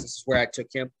mock drafts, this is where I took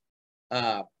him.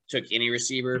 took any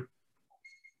receiver.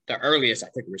 The earliest I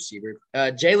took a receiver.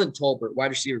 Jalen Tolbert,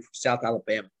 wide receiver from South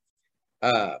Alabama.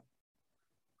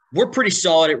 We're pretty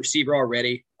solid at receiver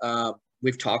already.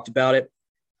 We've talked about it.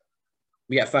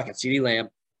 We got fucking CeeDee Lamb,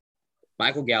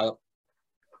 Michael Gallup,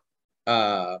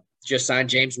 just signed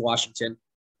James Washington.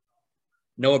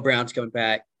 Noah Brown's coming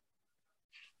back.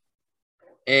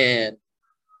 And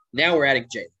now we're adding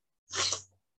Jalen.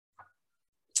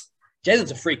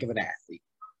 Jalen's a freak of an athlete.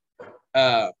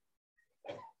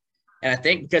 And I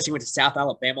think because he went to South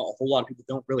Alabama, a whole lot of people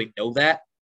don't really know that.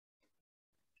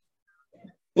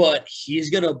 But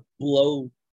he's going to blow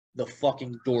the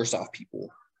fucking doors off people.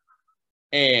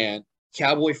 And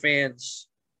Cowboy fans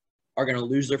are going to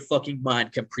lose their fucking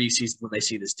mind come preseason when they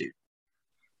see this dude.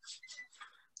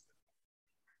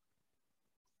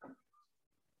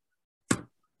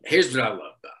 Here's what I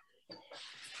love about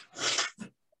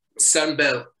it.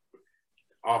 Sunbelt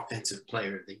Offensive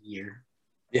Player of the Year.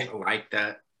 Yeah. I like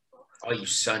that. All you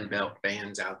Sunbelt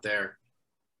fans out there.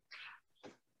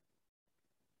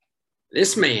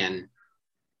 This man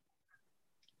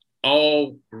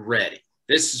already,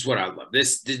 this is what I love.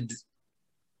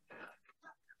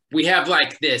 We have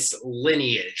like this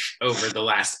lineage over the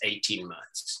last 18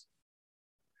 months.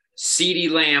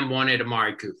 CeeDee Lamb wanted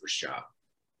Amari Cooper's job.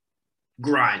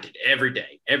 Grinded every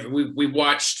day. We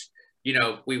watched, we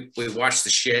watched the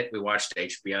shit. We watched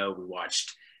HBO. We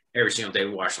watched every single day.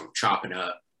 We watched them chopping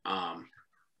up.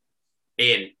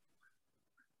 And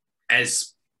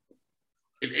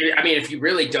if you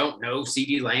really don't know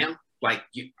CeeDee Lamb,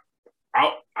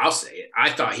 I'll say it. I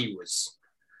thought he was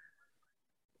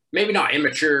maybe not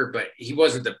immature, but he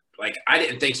wasn't I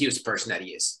didn't think he was the person that he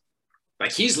is.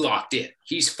 Like, he's locked in.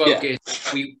 He's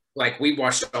focused. Yeah. We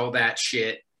watched all that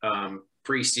shit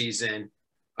preseason.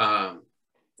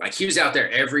 He was out there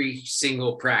every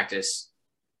single practice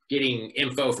getting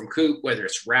info from Coop, whether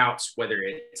it's routes, whether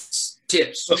it's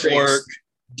tips, tricks,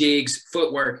 digs,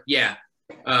 footwork. Yeah.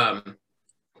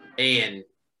 And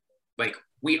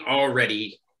we're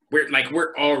already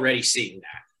seeing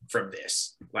that from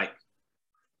this.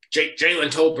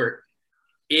 Jalen Tolbert,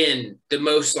 in the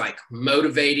most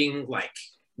motivating,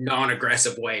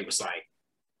 non-aggressive way, was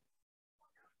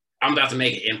I'm about to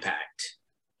make an impact.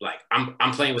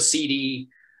 I'm playing with CD.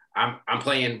 I'm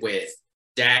playing with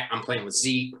Dak. I'm playing with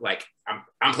Zeke.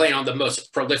 I'm playing on the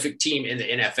most prolific team in the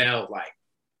NFL.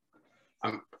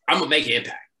 I'm gonna make an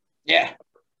impact. Yeah.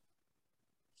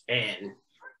 And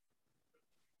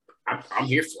I'm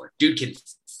here for it. Dude can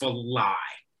fly.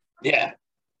 Yeah.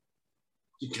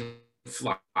 He can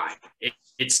fly.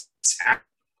 It's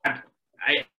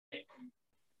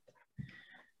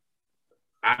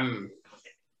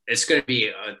going to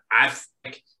be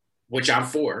which I'm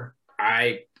for.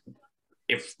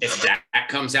 If that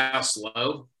comes out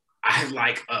slow, I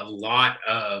like a lot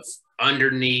of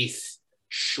underneath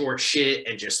short shit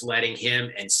and just letting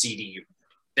him and CD.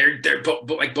 They're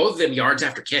both of them yards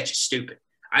after catch is stupid.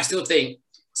 I still think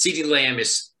CeeDee Lamb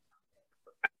is,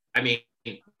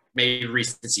 maybe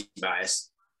recency bias,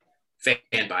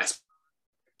 fan bias.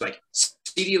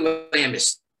 CeeDee Lamb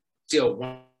is still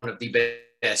one of the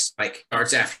best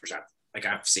yards after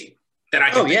I've seen that I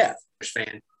can. Oh yeah,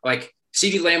 fan.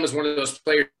 CeeDee Lamb was one of those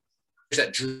players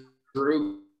that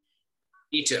drew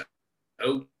me to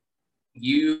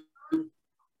OU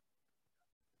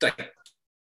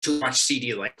to watch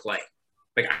CeeDee play.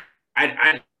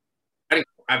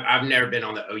 I've never been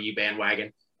on the OU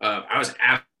bandwagon. I was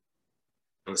on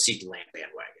the CeeDee Lamb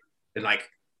bandwagon, and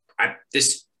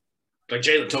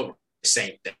Jalen Tolbert, the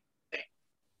same thing.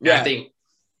 Yeah. I think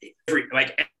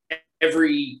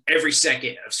every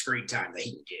second of screen time that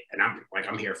he can get, and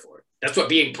I'm here for it. That's what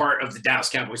being part of the Dallas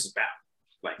Cowboys is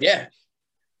about.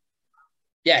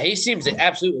 Yeah, he seems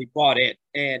absolutely bought in,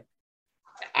 and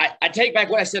I take back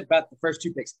what I said about the first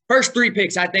two picks. First three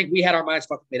picks, I think we had our minds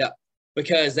fucking made up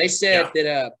because they said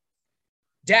that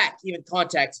Dak even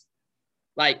contacted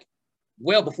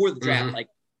well before the draft,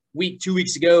 2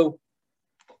 weeks ago,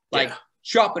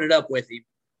 chopping it up with him.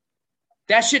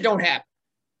 That shit don't happen.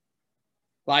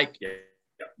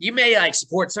 You may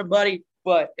support somebody,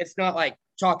 but it's not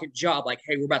talking job.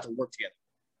 Hey, we're about to work together.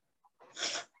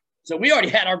 So we already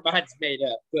had our minds made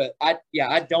up, but I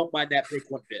don't mind that pick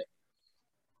one bit.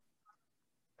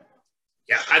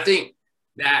 Yeah, I think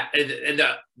that and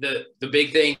the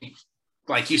big thing,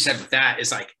 like you said with that,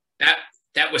 is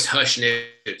that was hush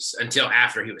news until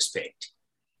after he was picked.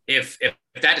 If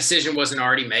that decision wasn't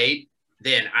already made,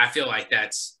 then I feel like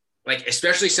that's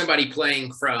especially somebody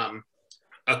playing from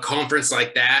a conference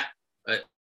like that,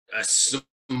 a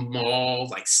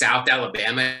small South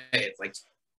Alabama,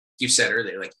 you said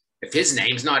earlier, if his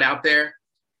name's not out there,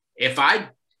 if I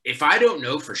if I don't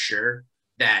know for sure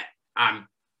that I'm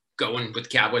going with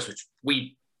Cowboys, which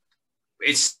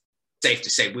it's safe to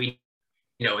say we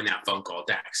know in that phone call,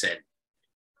 Dak said,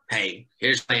 hey,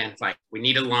 here's the plan. Like, we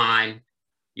need a line.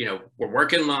 We're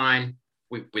working line.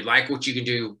 We like what you can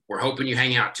do. We're hoping you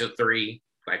hang out till 3.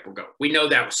 Like, we're going. We know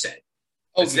that was said.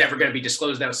 It's never going to be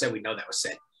disclosed. That was said. We know that was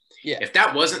said. Yeah. If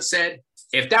that wasn't said,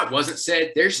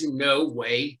 there's no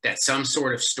way that some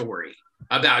sort of story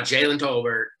about Jalen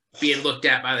Tolbert being looked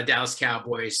at by the Dallas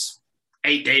Cowboys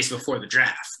 8 days before the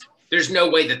draft. There's no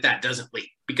way that doesn't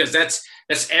leak, because that's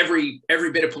every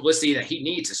bit of publicity that he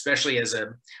needs, especially as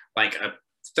a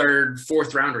 3rd,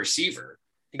 4th round receiver.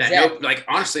 Exactly.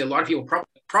 Honestly, a lot of people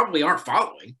probably aren't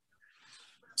following.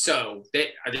 So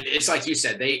it's like you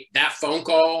said, that phone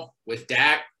call with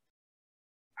Dak,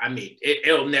 I mean,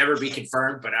 it'll never be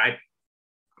confirmed, but I'm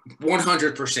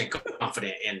 100%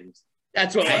 confident in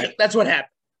that's what happened.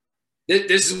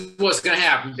 This is what's going to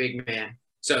happen, big man.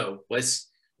 So let's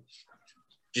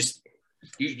just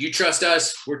you trust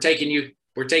us. We're taking you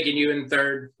in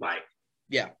 3rd.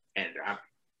 Yeah. And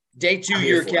day 2,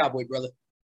 you're a Cowboy, brother.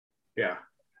 Yeah.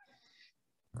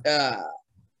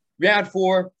 Round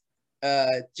 4,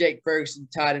 Jake Ferguson,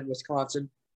 tight end, Wisconsin.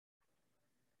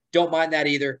 Don't mind that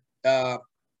either. Nope.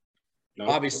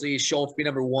 Obviously, Schultz be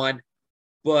number 1,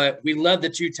 but we love the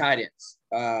 2 tight ends.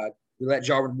 We let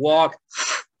Jarwin walk,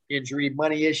 injury,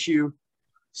 money issue.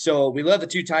 So we love the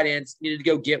 2 tight ends. Needed to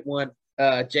go get one.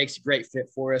 Jake's a great fit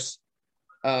for us.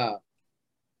 Not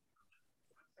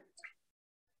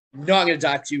going to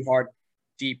dive too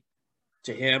deep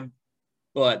to him,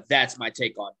 but that's my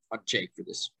take on Jake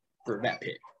for that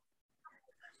pick.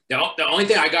 The only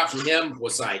thing I got from him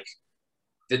was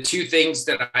the 2 things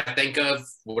that I think of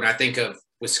when I think of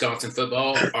Wisconsin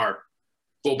football are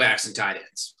fullbacks and tight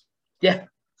ends. Yeah.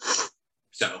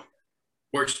 So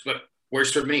works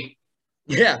for me.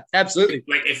 Yeah, absolutely.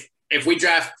 Like if we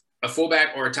draft a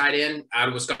fullback or a tight end out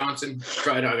of Wisconsin,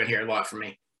 probably not going to hear a lot from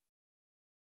me.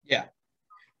 Yeah.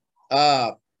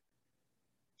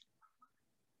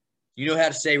 You know how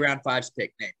to say round 5's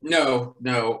pick name? No.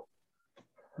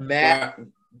 Matt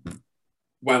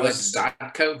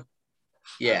Waletzko?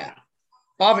 Yeah.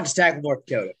 Offensive tackle, North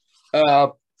Dakota.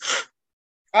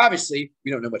 Obviously,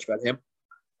 we don't know much about him,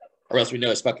 or else we know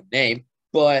his fucking name.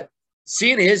 But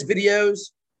seeing his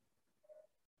videos,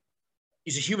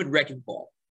 he's a human wrecking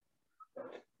ball.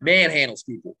 Manhandles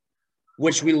people,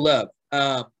 which we love.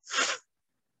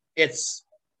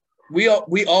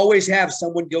 We always have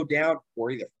someone go down for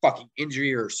either fucking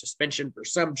injury or suspension for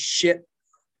some shit.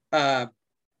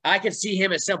 I could see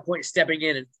him at some point stepping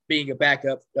in and being a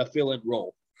backup, a fill-in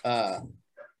role.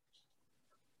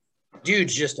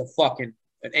 Dude's just an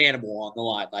animal on the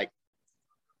line. Like,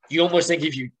 you almost think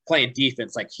if you playing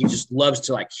defense, he just loves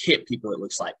to hit people, it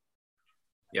looks like.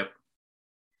 Yep.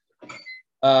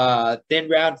 Then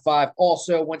round 5,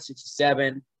 also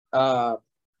 167.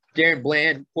 Darren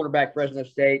Bland, quarterback, Fresno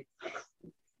State.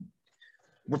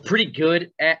 We're pretty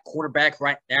good at quarterback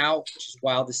right now, which is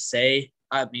wild to say.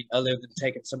 I mean, other than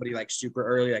taking somebody super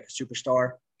early, like a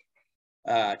superstar.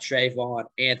 Trayvon,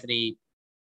 Anthony,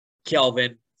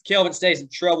 Kelvin. If Kelvin stays in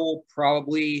trouble,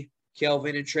 probably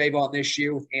Kelvin and Trayvon this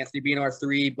year, with Anthony being our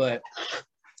 3, but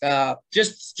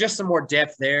just some more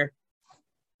depth there.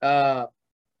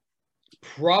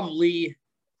 Probably, in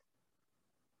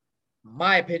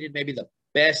my opinion, maybe the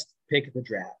best pick of the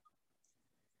draft.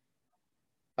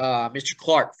 Mr.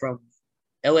 Clark from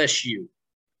LSU,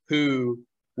 who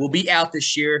will be out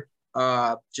this year,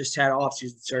 just had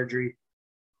offseason surgery.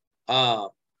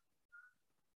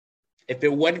 If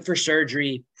it wasn't for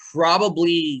surgery,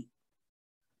 probably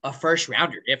a first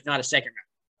rounder, if not a second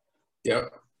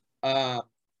round. Yep.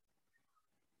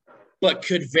 But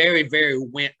could very, very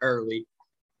went early.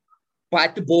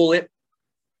 Bite the bullet.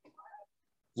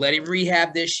 Let him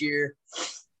rehab this year.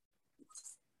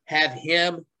 Have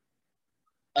him,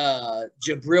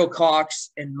 Jabril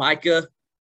Cox, and Micah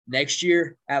next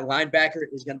year at linebacker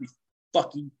is going to be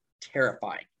fucking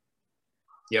terrifying.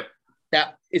 Yep.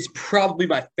 That is probably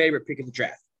my favorite pick of the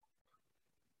draft.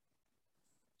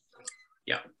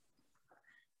 Yeah.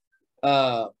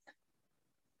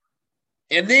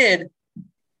 And then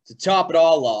to top it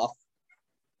all off,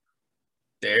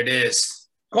 there it is.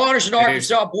 Connor's an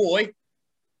Arkansas boy.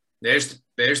 There's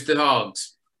the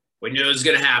Hogs. We knew it was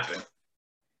going to happen.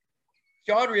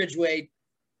 Sean Ridgway,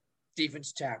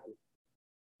 defense tackle,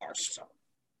 Arkansas.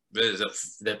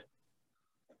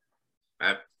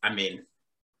 I mean,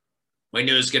 we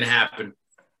knew it was going to happen.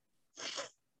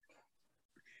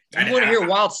 You want to hear a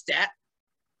wild stat?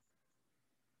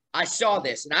 I saw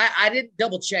this, and I didn't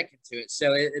double check into it,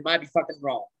 so it might be fucking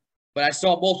wrong. but I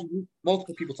saw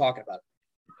multiple people talking about it.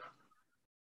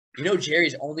 You know,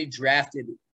 Jerry's only drafted,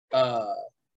 I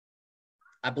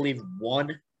believe,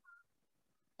 one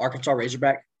Arkansas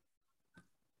Razorback.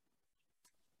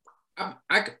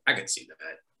 I could see that.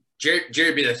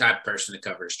 Jerry be the type of person to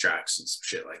cover his tracks and some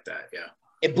shit like that. Yeah.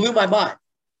 It blew my mind.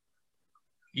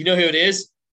 You know who it is?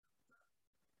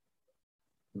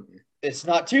 Mm-hmm. It's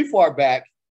not too far back.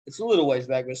 It's a little ways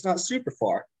back, but it's not super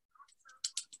far.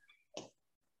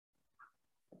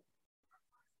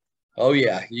 Oh,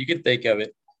 yeah. You can think of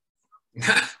it.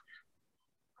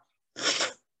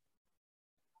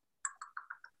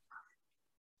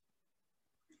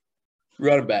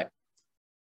 Running back.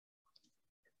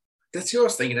 That's who I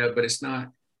was thinking of, but it's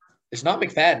not. It's not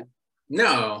McFadden.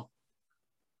 No.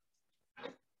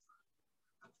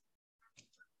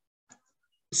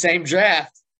 Same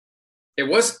draft. It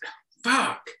was.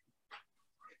 Fuck.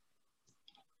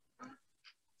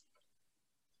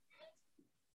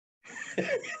 I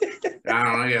don't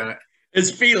know. Yeah.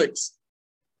 It's Felix.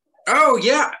 Oh,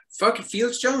 yeah. Fucking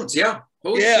Felix Jones. Yeah.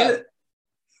 Holy shit.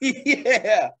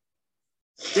 Yeah.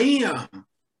 Damn.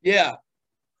 Yeah.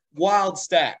 Wild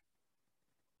stack.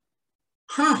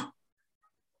 Huh.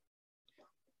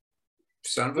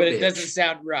 Son of a bitch. But it doesn't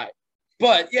sound right.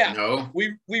 But, yeah. No.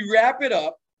 We wrap it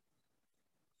up.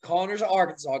 Connor's an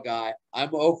Arkansas guy. I'm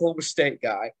an Oklahoma State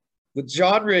guy. With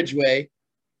John Ridgway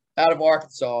out of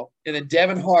Arkansas and then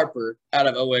Devin Harper out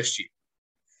of OSU.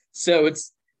 So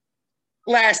it's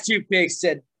last two picks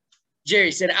said,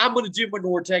 Jerry said, I'm going to do my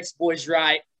North Texas boys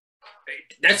right.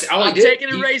 That's all I'm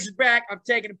taking a Razorback. I'm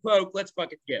taking a poke. Let's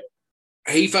fucking go.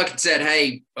 He fucking said,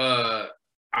 hey,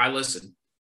 I listen.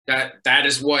 That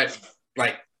is what,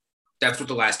 like, that's what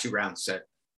the last two rounds said.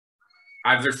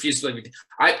 I've refused to believe.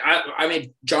 I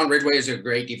mean, John Ridgway is a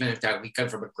great defensive tackle. He comes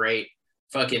from a great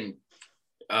fucking,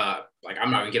 like,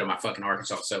 I'm not going to get on my fucking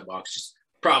Arkansas soapbox. Just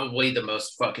probably the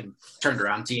most fucking turned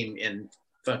around team in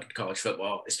fucking college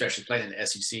football, especially playing in the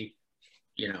SEC.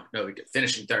 You know, no,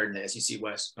 finishing third in the SEC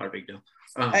West, not a big deal.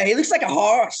 Hey, he looks like a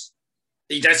horse.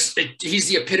 He's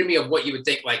the epitome of what you would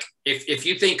think. Like, if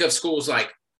you think of schools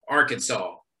like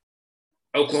Arkansas,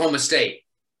 Oklahoma State,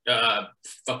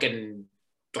 fucking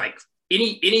like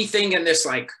anything in this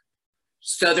like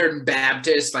Southern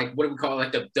Baptist, like what do we call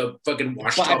it, like the fucking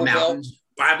Washita Mountains,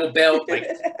 Bible Belt. Like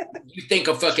you think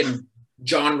of fucking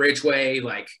John Ridgway,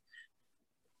 like,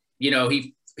 you know,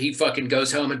 he fucking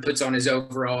goes home and puts on his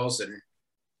overalls and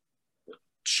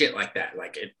shit like that.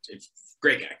 Like it's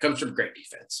great guy. Comes from great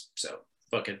defense. So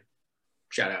fucking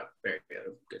shout out. Very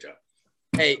good job.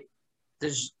 Hey,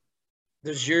 does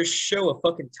your show a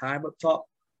fucking time up top?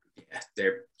 Yeah,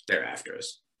 they're after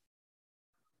us.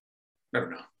 I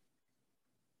don't know.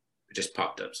 It just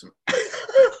popped up some.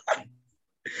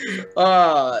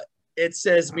 It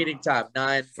says meeting time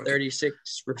 9:36.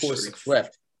 Recording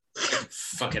left.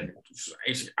 Fucking.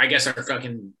 I guess our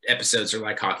fucking episodes are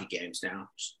like hockey games now.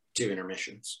 Just 2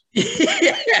 intermissions.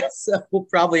 Yeah, so we'll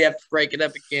probably have to break it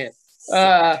up again.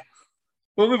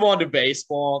 We'll move on to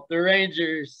baseball. The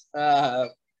Rangers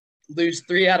lose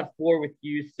 3 out of 4 with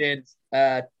Houston.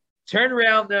 Turn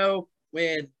around though,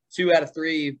 win 2 out of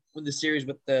 3, win the series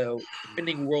with the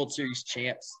defending World Series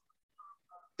champs,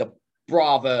 the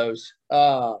Bravos.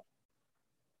 I'm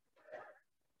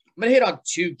gonna hit on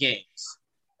 2 games,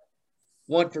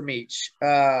 one from each.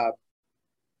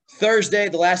 Thursday,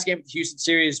 the last game of the Houston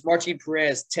series, Martin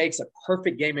Perez takes a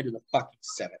perfect game into the fucking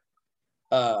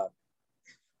 7th.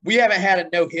 We haven't had a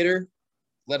no-hitter,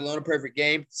 let alone a perfect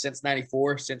game, since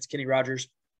 '94, since Kenny Rogers.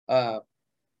 So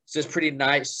it's pretty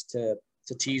nice to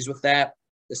tease with that,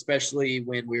 especially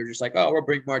when we were just like, oh, we'll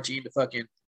bring Martin to fucking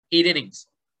 8 innings.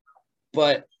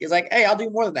 But he's like, hey, I'll do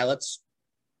more than that. Let's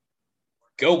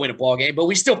go win a ball game. But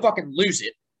we still fucking lose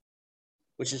it,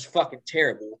 which is fucking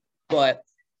terrible. But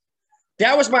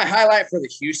that was my highlight for the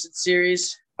Houston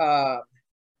series. I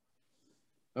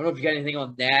don't know if you got anything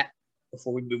on that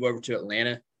before we move over to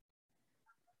Atlanta.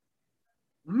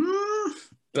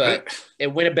 But it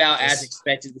went about as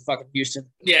expected with fucking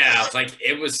Houston. Yeah, like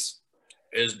it was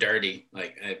dirty.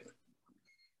 Like it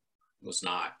was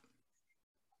not.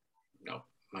 No,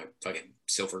 my fucking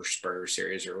Silver Spur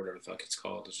series or whatever the fuck it's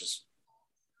called. It's just.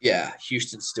 Yeah,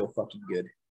 Houston's still fucking good.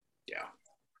 Yeah.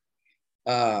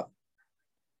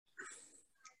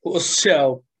 Well,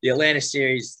 so the Atlanta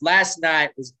series last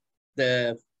night was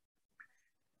the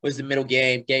middle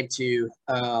game, game 2.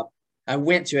 I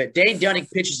went to it. Dane Dunning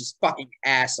pitches his fucking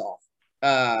ass off.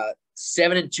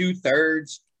 7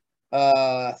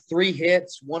 2/3, 3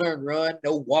 hits, 1 earned run,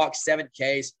 no walks, 7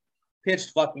 Ks.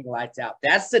 Pitched fucking lights out.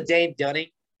 That's the Dane Dunning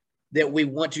that we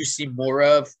want to see more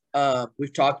of.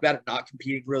 We've talked about it not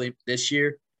competing really this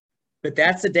year, But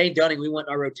that's the Dane Dunning we want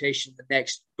in our rotation the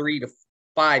next 3 to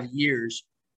 5 years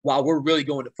while we're really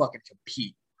going to fucking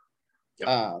compete.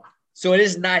 Yep. So it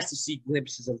is nice to see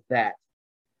glimpses of that.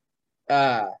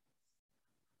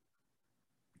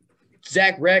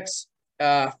 Zach Rex,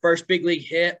 first big league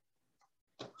hit.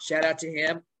 Shout out to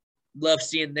him. Love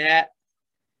seeing that.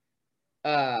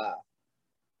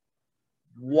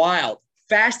 Wild.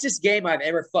 Fastest game I've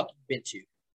ever fucking been to.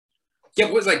 Yeah,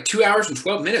 it was like 2 hours and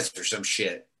 12 minutes or some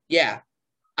shit. Yeah.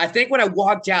 I think when I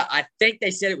walked out, I think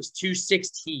they said it was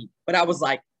 2:16. But I was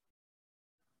like,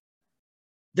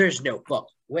 there's no fucking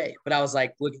way. But I was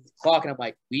like, looking at the clock, and I'm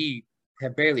like, we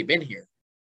have barely been here.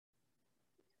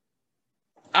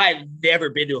 I've never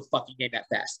been to a fucking game that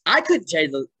fast. I couldn't tell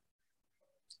you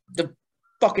the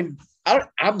fucking –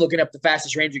 I'm looking up the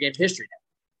fastest Ranger game in history now.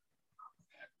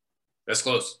 That's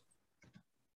close.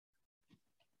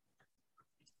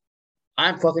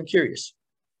 I'm fucking curious.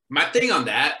 My thing on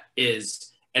that is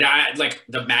 – and I like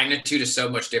the magnitude is so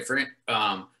much different.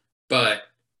 But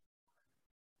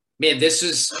man,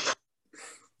 this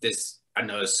I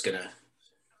know this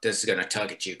is gonna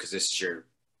tug at you because this is your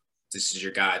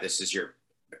guy. This is your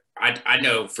I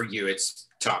know for you it's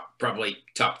probably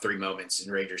top 3 moments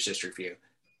in Rangers history for you.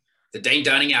 The Dane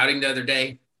Dunning outing the other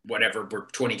day, whatever, we're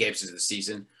 20 games into the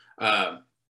season.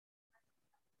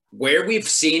 Where we've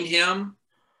seen him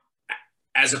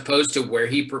as opposed to where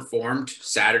he performed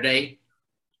Saturday.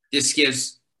 This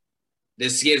gives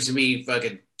me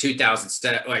fucking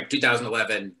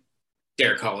 2011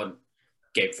 Derek Holland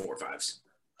game 4 or 5s.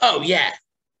 Oh yeah.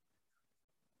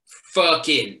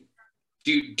 Fucking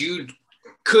dude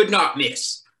could not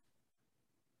miss.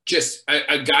 Just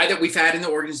a guy that we've had in the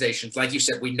organization. Like you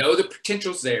said, we know the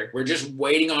potential's there. We're just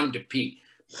waiting on him to peak.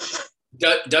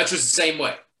 Dutch was the same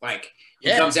way. Like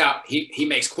he comes out, he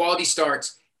makes quality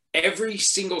starts. Every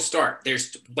single start,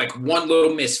 there's like one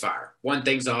little misfire. One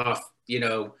thing's off,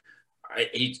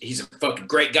 he's a fucking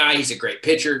great guy. He's a great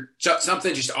pitcher.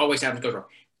 Something just always happens to go wrong.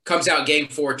 Comes out game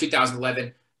 4,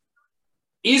 2011.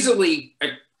 Easily,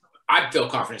 I feel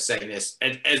confident saying this.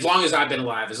 As long as I've been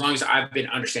alive, as long as I've been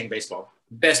understanding baseball,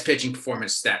 best pitching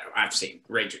performance that I've seen.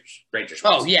 Rangers.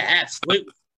 Oh, yeah,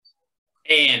 absolutely.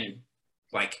 And,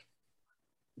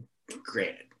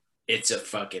 granted, it's a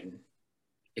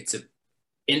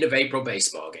end of April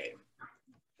baseball game.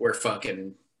 We're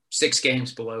fucking 6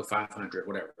 games below 500,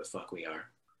 whatever the fuck we are.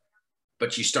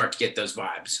 But you start to get those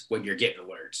vibes when you're getting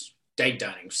alerts. Dane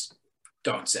Dunning's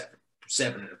gone 7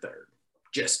 and a third.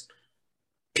 Just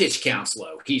pitch counts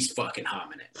low. He's fucking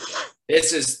humming it.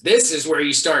 This is where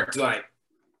you start to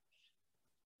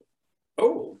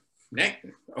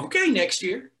next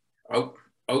year. Oh,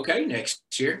 okay,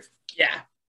 next year. Yeah.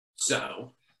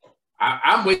 So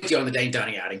I'm with you on the Dane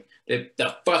Dunning outing.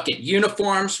 The fucking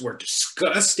uniforms were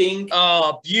disgusting.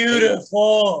 Oh,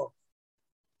 beautiful.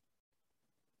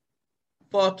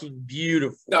 Fucking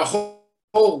beautiful. The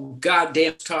whole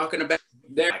goddamn talking about.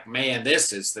 They're like, man,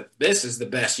 this is the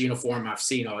best uniform I've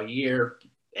seen all year,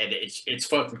 and it's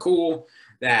fucking cool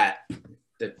that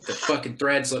the fucking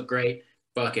threads look great.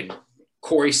 Fucking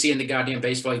Corey seeing the goddamn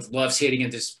baseball, he loves hitting in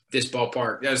this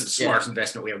ballpark. That was the smartest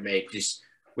investment we ever made.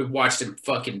 We've watched him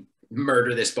fucking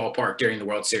murder this ballpark during the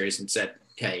World Series and said,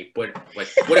 hey, what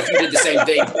if you did the same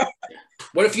thing?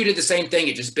 What if you did the same thing?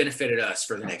 It just benefited us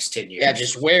for the next 10 years. Yeah,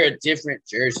 just wear a different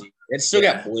jersey. It's still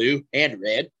got blue and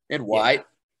red and white.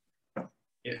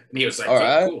 Yeah. And he was like,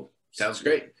 cool. Sounds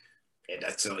great. And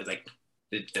that's like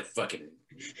the fucking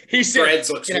he said, threads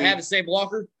look can I have the same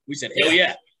blocker? We said, hell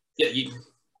yeah. Yeah, you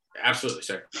absolutely,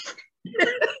 sir.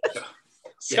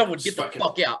 Someone get the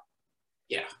fuck out.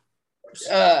 Yeah.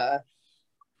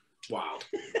 Wild.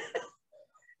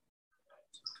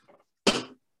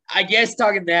 I guess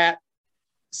talking that,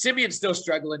 Simeon's still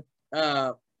struggling.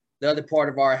 The other part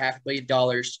of our $500 million.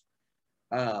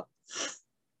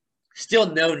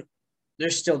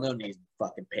 There's still no need to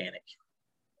fucking panic.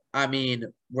 I mean,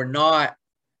 we're not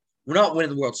winning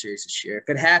the World Series this year. If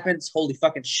it happens, holy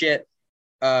fucking shit.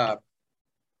 I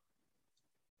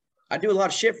do a lot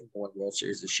of shit for winning the World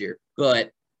Series this year,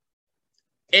 but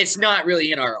it's not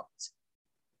really in our odds.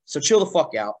 So chill the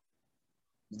fuck out.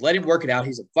 Let him work it out.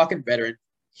 He's a fucking veteran.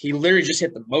 He literally just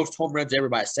hit the most home runs ever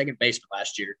by a second baseman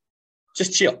last year.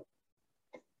 Just chill.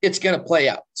 It's going to play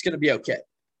out. It's going to be okay.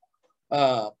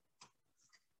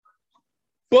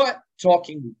 But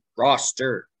talking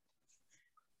roster,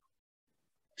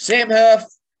 Sam Huff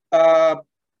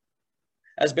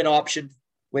has been optioned,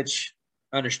 which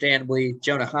understandably,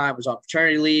 Jonah Heim was on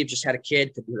paternity leave, just had a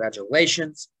kid.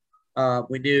 Congratulations.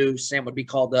 We knew Sam would be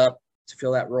called up to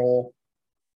fill that role.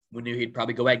 We knew he'd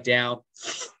probably go back down.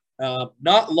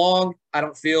 Not long, I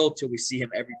don't feel, till we see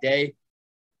him every day.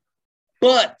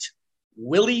 But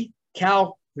Willie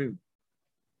Calhoun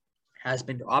has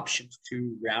been optioned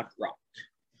to Round Rock.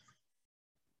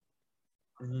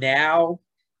 Now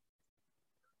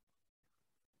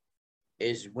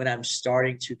is when I'm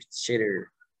starting to consider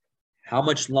how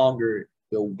much longer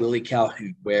will Willie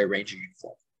Calhoun wear a Ranger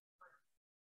uniform.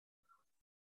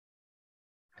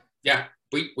 Yeah,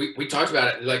 we talked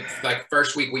about it like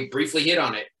first week. We briefly hit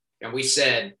on it, and we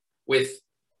said with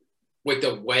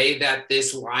the way that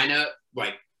this lineup,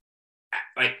 like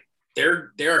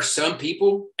there are some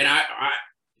people, and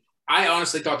I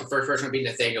honestly thought the first person would be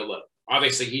Nathaniel Lowe.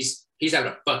 Obviously, he's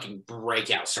having a fucking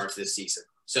breakout start to this season,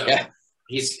 so yeah.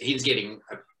 He's getting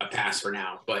a pass for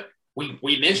now. But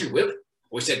we mentioned Willie.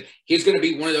 We said he's going to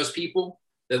be one of those people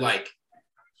that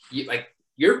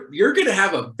you're going to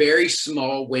have a very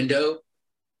small window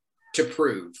to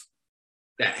prove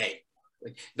that, hey,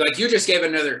 like you just gave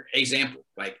another example.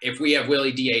 Like if we have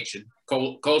Willie DHing,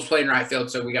 Cole's playing right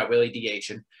field, so we got Willie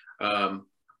DHing.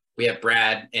 We have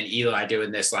Brad and Eli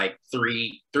doing this like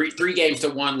three games to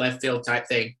one left field type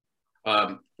thing.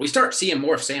 We start seeing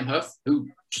more of Sam Huff, who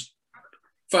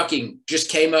just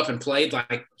came up and played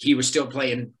like he was still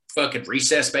playing fucking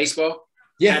recess baseball.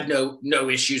 Yeah. Had no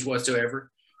issues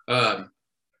whatsoever. I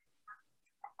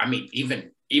mean,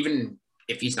 even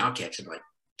if he's not catching, like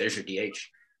there's your DH.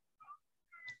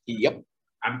 Yep.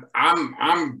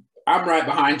 I'm right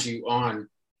behind you on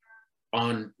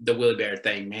the Willie Bear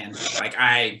thing, man. Like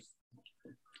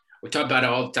we talk about it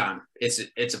all the time. It's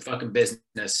a fucking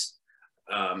business.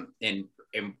 And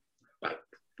like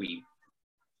we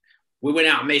went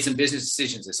out and made some business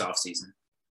decisions this offseason.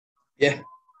 Yeah.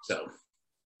 So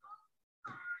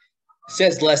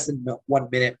says less than 1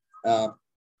 minute.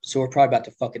 So we're probably about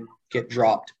to fucking get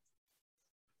dropped.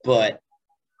 But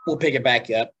we'll pick it back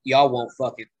up. Y'all won't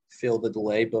fucking feel the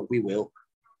delay, but we will.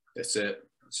 That's it.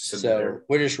 So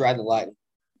we're just riding the line.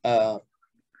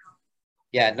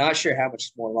 Yeah, not sure how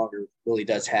much more longer Willie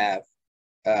does have.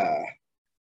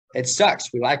 It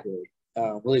sucks. We like Willie.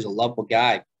 Willie's a lovable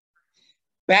guy.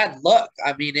 Bad luck.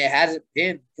 I mean, it hasn't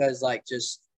been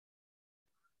because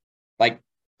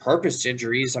purpose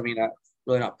injuries. I mean,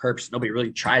 really not purpose. Nobody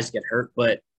really tries to get hurt,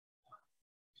 but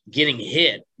getting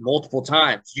hit multiple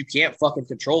times, you can't fucking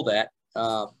control that.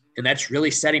 And that's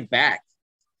really setting back.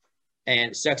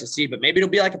 And it sucks to see, but maybe it'll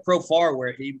be like a Pro Far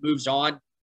where he moves on,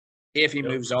 if he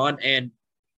moves on.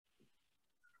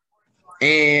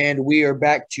 And we are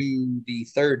back to the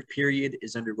third period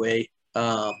is underway.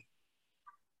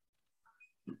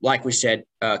 Like we said,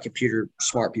 computer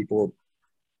smart people,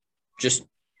 just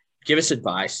give us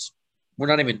advice. We're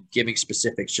not even giving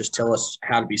specifics. Just tell us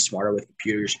how to be smarter with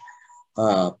computers.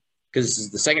 Because this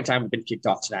is the second time we've been kicked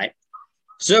off tonight.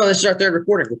 So this is our third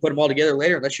recording. We'll put them all together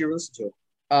later unless you listen to it.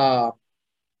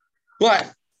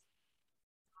 But,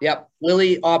 yep,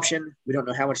 Willie option. We don't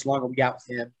know how much longer we got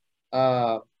with him.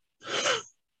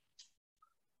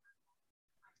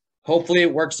 Hopefully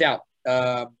it works out,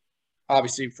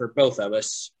 obviously, for both of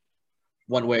us,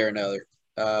 one way or another,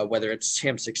 whether it's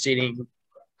him succeeding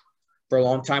for a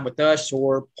long time with us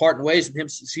or parting ways and him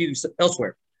succeeding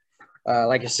elsewhere.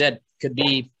 Like I said, could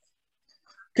be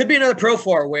another Pro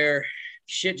Far where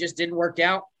shit just didn't work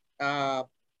out.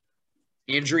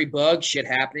 Injury bug, shit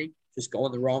happening, just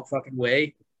going the wrong fucking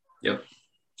way. Yep.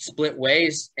 Split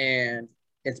ways, and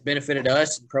it's benefited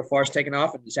us. And Pro Far's taken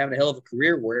off, and he's having a hell of a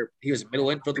career where he was a middle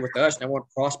infielder with us, number one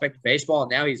prospect in baseball,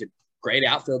 and now he's a great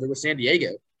outfielder with San Diego.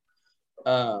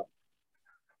 But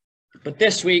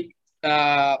this week,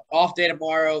 off day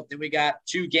tomorrow. Then we got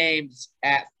 2 games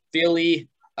at Philly.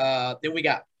 Then we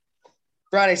got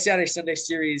Friday, Saturday, Sunday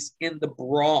series in the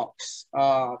Bronx.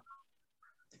 Going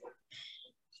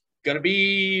to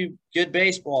be good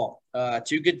baseball. 2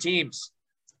 good teams.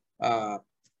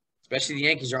 Especially the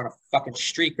Yankees are on a fucking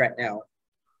streak right now.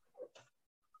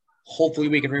 Hopefully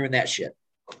we can ruin that shit.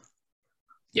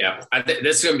 Yeah,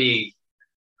 this is going to be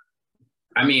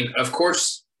 – I mean, of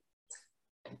course,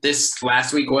 this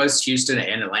last week was Houston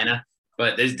and Atlanta,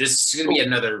 but this is going to be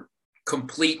another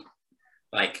complete,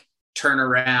 like,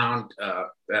 turnaround.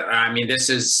 I mean, this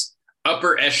is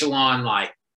upper echelon,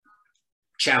 like,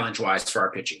 challenge-wise for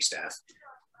our pitching staff.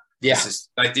 Yeah. This is,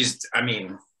 like, these – I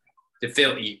mean, the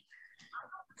Phillies,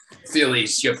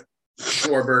 you have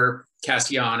Schwarber,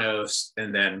 Castellanos,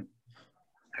 and then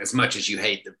as much as you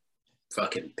hate the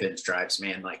fucking pinstripes,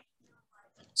 man, like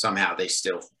somehow they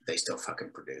still fucking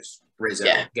produce. Rizzo,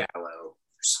 yeah. Gallo,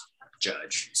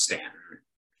 Judge, Stanton,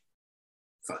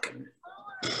 fucking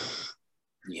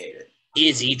you hate it.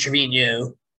 Izzy,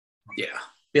 Trevino. Yeah.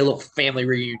 Be a little family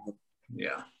reunion.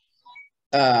 Yeah.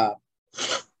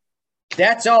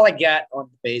 That's all I got on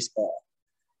the baseball.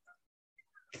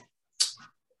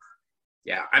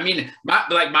 Yeah, I mean,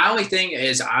 my only thing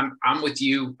is I'm with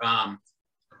you.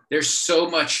 There's so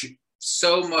much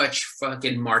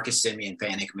fucking Marcus Semien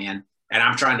panic, man. And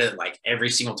I'm trying to, like, every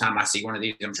single time I see one of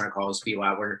these, I'm trying to call those people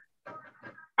out where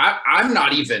I'm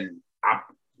not even,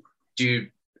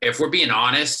 dude, if we're being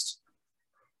honest,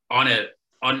 Marcus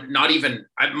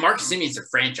Semien's a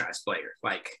franchise player.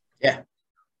 Like, yeah.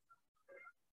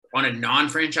 On a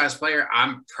non-franchise player,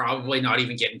 I'm probably not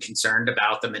even getting concerned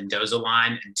about the Mendoza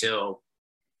line until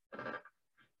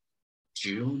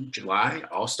June, July,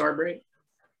 All-Star break.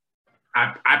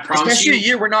 I promise Especially you. a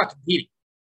year we're not competing.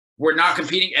 We're not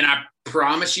competing, and I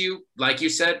promise you, like you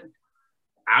said,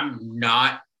 I'm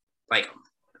not like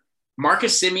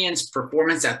Marcus Semien's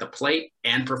performance at the plate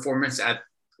and performance at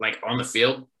like on the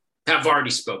field have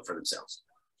already spoke for themselves.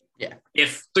 Yeah.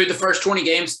 If through the first 20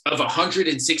 games of a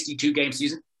 162 game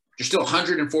season, there's still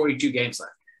 142 games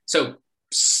left. So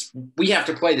we have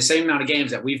to play the same amount of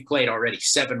games that we've played already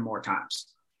 7 more times.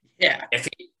 Yeah.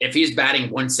 If he's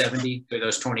batting 170 through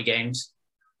those 20 games,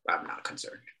 I'm not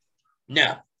concerned.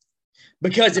 No.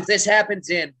 Because if this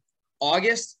happens in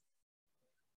August,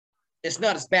 it's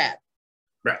not as bad.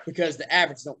 Right. Because the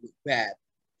average don't look bad.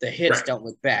 The hits don't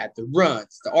look bad. The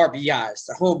runs, the RBIs,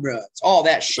 the home runs, all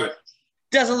that shit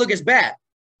doesn't look as bad.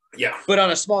 Yeah. But on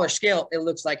a smaller scale, it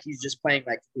looks like he's just playing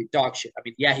like complete dog shit. I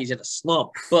mean, yeah, he's in a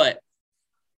slump, but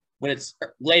when it's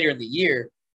later in the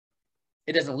year,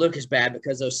 it doesn't look as bad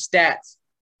because those stats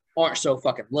aren't so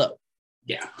fucking low.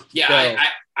 Yeah. Yeah. So,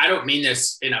 I don't mean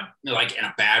this in a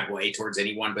bad way towards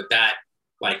anyone, but that,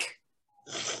 like,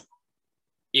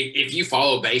 if you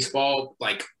follow baseball,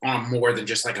 like, on more than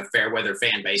just like a fair weather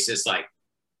fan basis, like,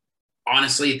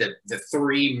 honestly, the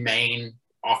 3 main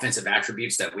offensive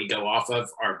attributes that we go off of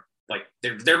are like,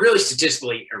 they're really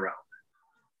statistically irrelevant.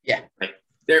 Yeah. Like,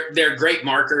 they're great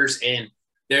markers, and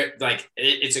they're like,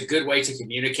 it's a good way to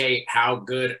communicate how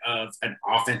good of an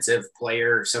offensive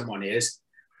player someone is.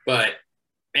 But,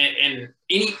 and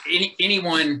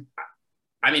anyone,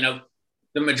 I mean,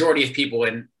 the majority of people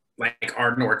in like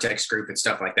our Nortex group and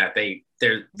stuff like that, they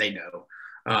know.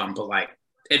 But like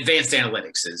advanced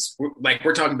analytics is like,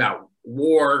 we're talking about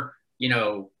WAR,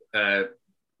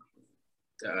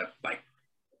 like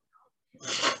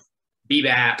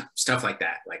BBAP, stuff like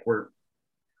that. Like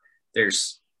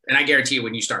and I guarantee you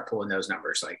when you start pulling those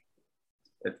numbers, like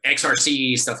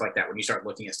XRC, stuff like that, when you start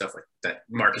looking at stuff like that,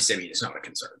 Marcus Semien is not a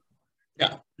concern.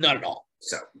 No, not at all.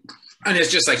 So, and it's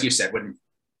just like you said, when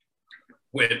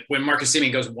Marcus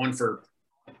Semien goes 1 for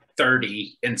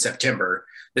 30 in September,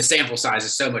 the sample size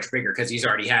is so much bigger because he's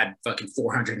already had fucking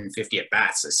 450 at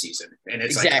bats this season, and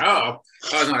it's like, oh,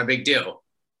 it's not a big deal.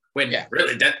 When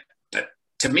really that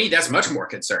to me, that's much more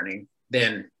concerning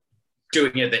than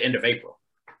doing it at the end of April.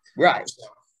 Right.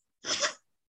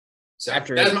 So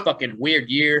after a fucking weird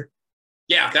year.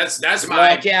 Yeah, that's my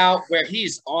blackout where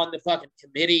he's on the fucking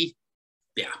committee.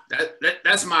 Yeah,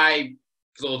 that's my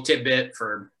little tidbit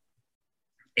for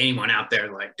anyone out there.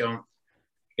 Like, don't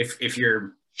if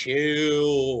you're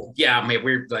chill. Yeah, I mean,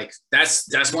 we're like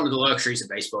that's one of the luxuries of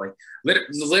baseball. Like,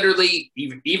 literally,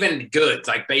 even good.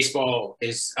 Like, baseball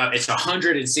is it's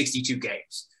 162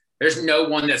 games. There's no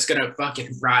one that's gonna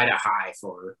fucking ride a high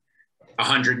for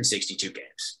 162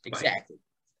 games. Exactly. Like,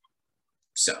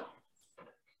 so,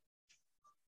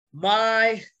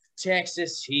 my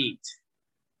Texas Heat.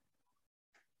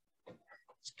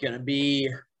 It's going to be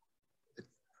a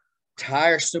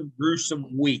tiresome,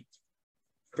 gruesome week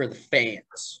for the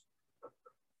fans.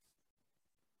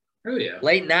 Oh, yeah.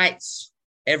 Late nights,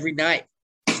 every night,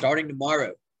 starting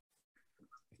tomorrow.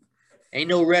 Ain't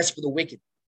no rest for the wicked.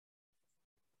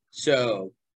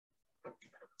 So,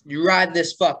 you ride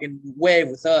this fucking wave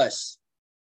with us.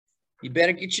 You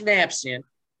better get your naps in.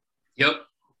 Yep.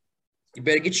 You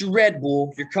better get your Red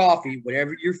Bull, your coffee,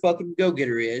 whatever your fucking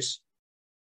go-getter is.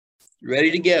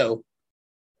 Ready to go.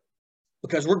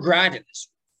 Because we're grinding this.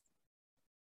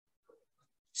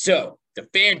 So, the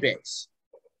fan base,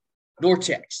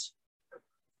 Nortex,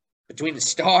 between the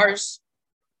Stars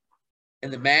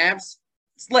and the Mavs,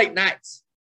 it's late nights.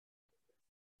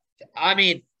 I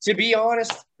mean, to be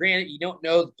honest, granted, you don't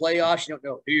know the playoffs, you don't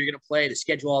know who you're going to play, to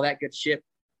schedule all that good shit.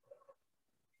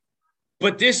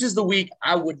 But this is the week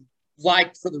I would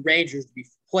like for the Rangers to be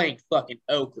playing fucking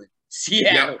Oakland,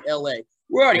 Seattle, LA.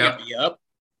 We're already going to be up.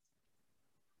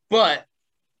 But,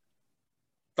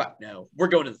 fuck no. We're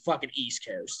going to the fucking East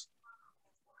Coast.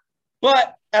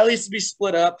 But at least it'll be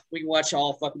split up. We can watch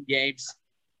all fucking games.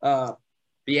 But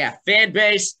yeah, fan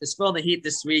base is feeling the heat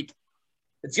this week.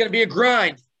 It's going to be a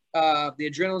grind. The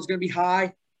adrenaline's going to be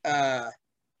high.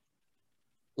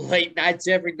 late nights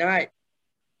every night.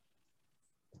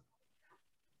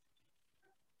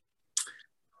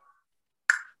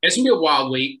 It's gonna be a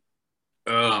wild week.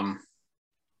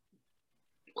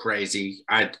 Crazy.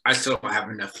 I still don't have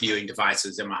enough viewing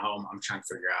devices in my home. I'm trying to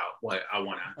figure out what I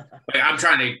want to. Like, I'm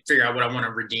trying to figure out what I want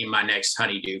to redeem my next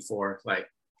honeydew for. Like,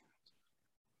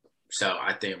 so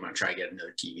I think I'm gonna try to get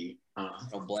another TV. I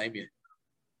don't blame you.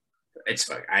 It's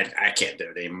like I can't do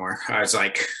it anymore. I was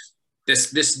like, this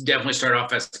definitely started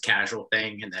off as a casual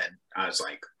thing, and then I was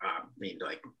like,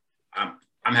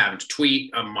 I'm having to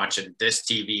tweet. I'm watching this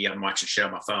TV. I'm watching shit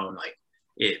on my phone. Like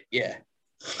it. Yeah.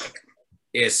 Like,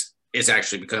 it's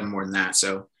actually become more than that.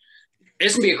 So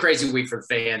it's gonna be a crazy week for the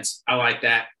fans. I like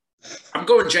that. I'm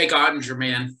going Jake Ottinger,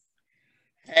 man.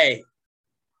 Hey,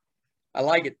 I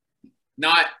like it.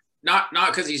 Not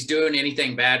because he's doing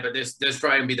anything bad, but this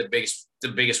probably gonna be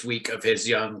the biggest week of his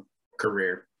young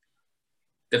career.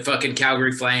 The fucking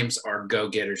Calgary Flames are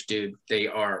go-getters, dude. They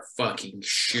are fucking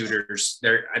shooters.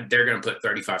 They're gonna put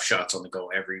 35 shots on the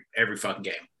goal every fucking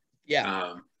game.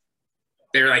 Yeah.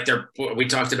 We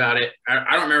talked about it.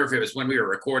 I don't remember if it was when we were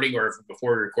recording or if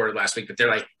before we recorded last week, but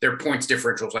their points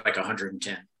differential is like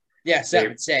 110. Yeah,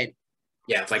 same.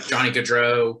 Yeah, it's like Johnny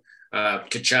Gaudreau,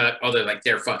 Kachuk,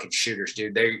 they're fucking shooters,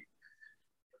 dude.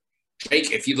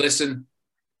 Jake, if you listen,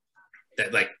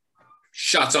 that like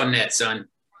shots on net, son.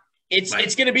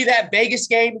 It's gonna be that Vegas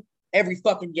game every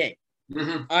fucking game.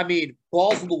 Mm-hmm. I mean,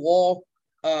 balls on the wall.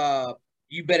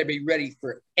 You better be ready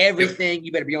for everything. Yep.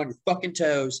 You better be on your fucking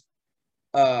toes.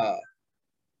 You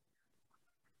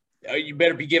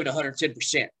better be giving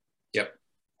 110%. Yep.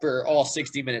 For all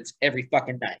 60 minutes every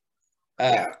fucking night.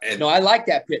 No, I like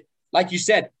that pick. Like you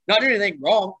said, not doing anything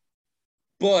wrong,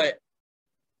 but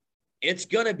it's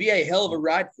gonna be a hell of a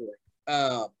ride for it.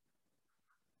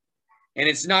 And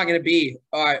it's not gonna be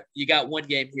all right. You got one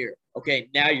game here. Okay,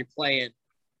 now you're playing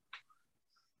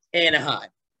Anaheim.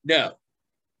 No,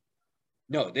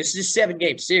 this is a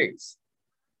 7-game series.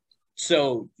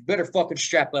 So you better fucking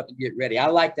strap up and get ready. I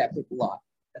like that pick a lot.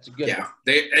 That's a good one.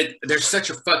 They're such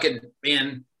a fucking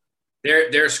man.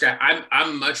 They're a scrap.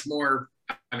 I'm much more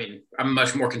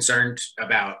concerned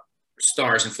about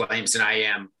Stars and Flames than I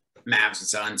am Mavs and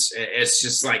Suns. It's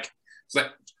just like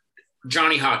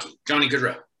Johnny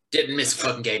Gaudreau didn't miss a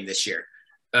fucking game this year.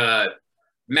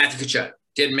 Matthew Tkachuk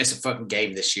didn't miss a fucking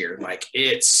game this year. Like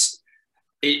it's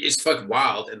fucking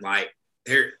wild. And like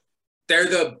they're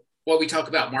the what we talk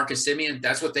about, Marcus Semien,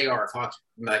 that's what they are of hockey.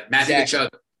 Like Matthew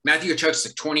Tkachuk's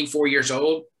like 24 years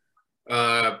old,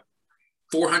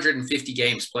 450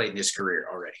 games played in his career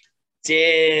already.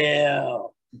 Damn.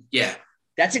 Yeah.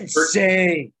 That's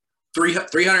insane.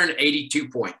 382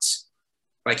 points.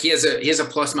 Like he has a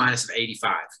plus minus of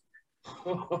 85.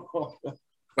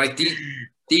 Like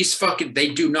these fucking,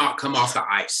 they do not come off the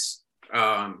ice.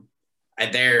 And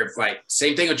they're like,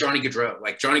 same thing with Johnny Gaudreau.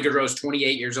 Like Johnny Gaudreau is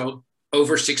 28 years old.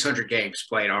 Over 600 games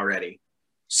played already.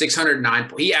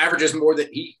 609. He averages more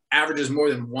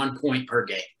than 1 point per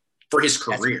game for his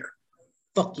career.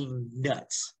 That's fucking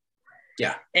nuts.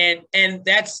 Yeah. And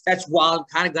that's wild. I'm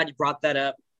kind of glad you brought that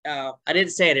up. I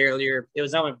didn't say it earlier. It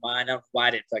was on my mind. I don't know why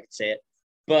I didn't fucking say it.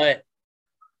 But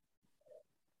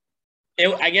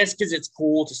I guess because it's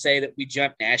cool to say that we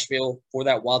jumped Nashville for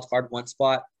that wild card 1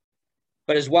 spot.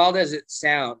 But as wild as it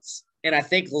sounds, and I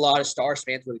think a lot of Stars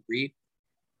fans would agree,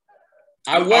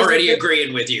 I'm already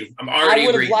agreeing with you. I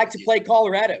would have liked to play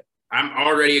Colorado. I'm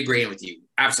already agreeing with you.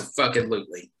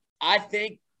 Absolutely. I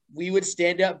think we would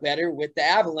stand up better with the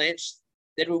Avalanche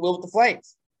than we will with the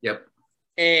Flames. Yep.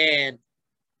 And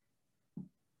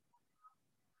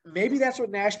maybe that's what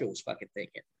Nashville was fucking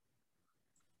thinking.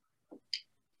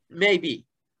 Maybe.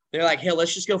 They're like, hell,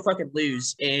 let's just go fucking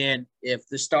lose. And if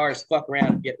the Stars fuck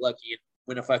around and get lucky and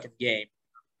win a fucking game,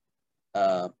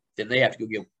 then they have to go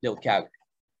deal with Calgary.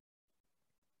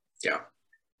 Yeah.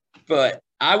 But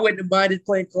I wouldn't have minded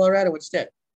playing Colorado instead.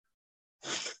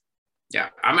 Yeah.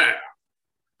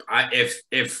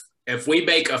 If we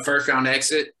make a first round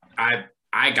exit, I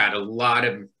got a lot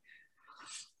of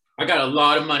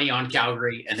money on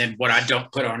Calgary, and then what I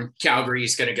don't put on Calgary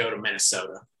is going to go to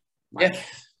Minnesota. Like, yeah.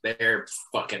 They're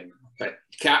fucking, but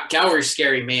Calgary's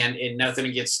scary, man. And nothing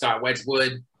against Scott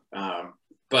Wedgwood,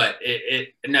 but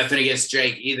it nothing against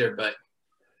Jake either. But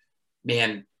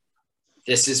man,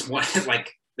 this is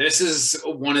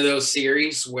one of those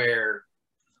series where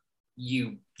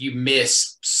you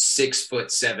miss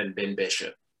 6'7" Ben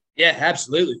Bishop. Yeah,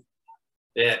 absolutely.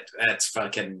 That's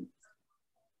fucking.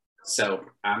 So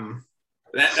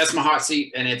that's my hot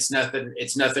seat, and it's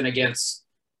nothing against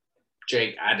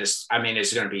Jake. It's going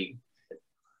to be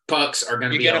pucks are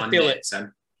going to be on net.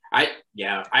 Son.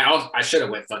 Yeah, I should have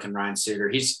went fucking Ryan Suter.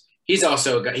 He's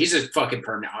also he's a fucking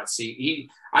permanent hot seat.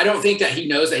 I don't think that he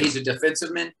knows that he's a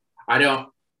defensive man. I don't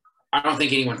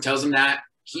think anyone tells him that.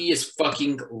 He is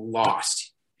fucking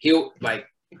lost. He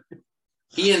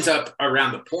ends up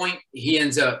around the point. He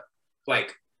ends up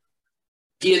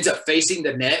facing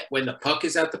the net when the puck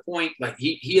is at the point. Like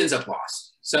he ends up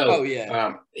lost. So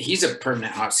he's a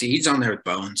permanent hot seat. He's on there with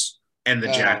Bones and the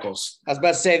Jackals. I was about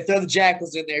to say, throw the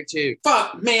Jackals in there too.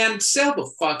 Fuck, man, sell the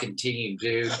fucking team,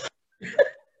 dude.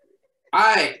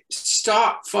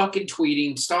 Stop fucking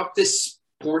tweeting. Stop this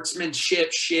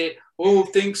sportsmanship shit. Oh,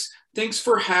 thanks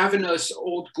for having us,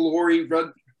 Old Glory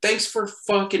Rugby. Thanks for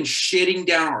fucking shitting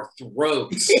down our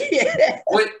throats.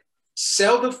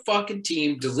 Sell the fucking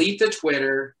team. Delete the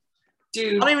Twitter.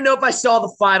 Dude. I don't even know if I saw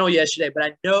the final yesterday, but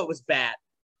I know it was bad.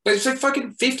 But it's like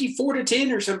fucking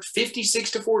 54-10 or something,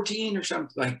 56-14 or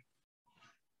something. Like,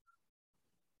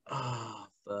 oh,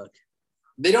 fuck.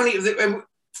 We don't even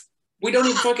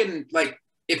fucking, like,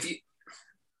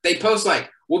 they post, like,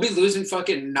 we'll be losing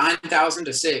fucking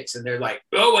 9,000-6, and they're like,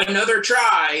 oh, another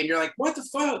try. And you're like, what the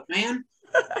fuck, man?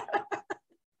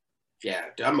 Yeah,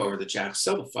 dude, I'm over the chat.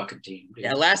 Sell the fucking team, dude.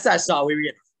 Yeah, last I saw, we were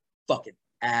getting fucking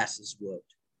asses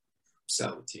whooped.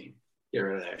 Sell the team. Get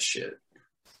rid of that shit.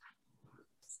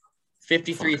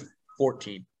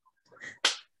 53-14.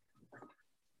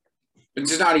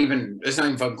 It's not even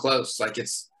fucking close. Like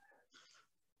it's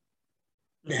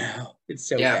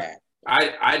so bad.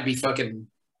 I'd be fucking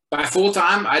by full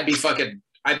time, I'd be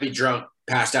drunk,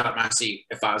 passed out in my seat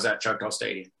if I was at Choctaw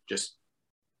Stadium. Just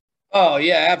oh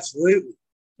yeah, absolutely.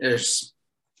 There's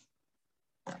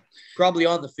probably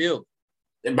on the field.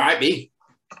 It might be.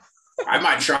 I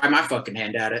might try my fucking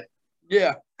hand at it.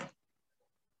 Yeah.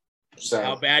 So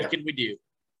how bad can we do?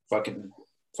 Fucking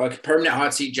permanent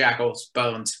hot seat Jackals,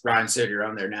 Bones, Ryan Suter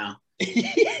on there now.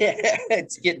 Yeah,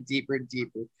 it's getting deeper and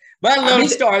deeper. My lone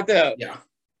star though. Yeah.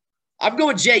 I'm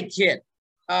going Jay Kidd.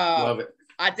 Love it.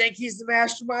 I think he's the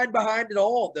mastermind behind it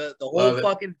all. The whole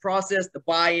fucking process, the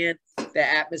buy-in, the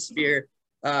atmosphere.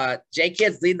 Jay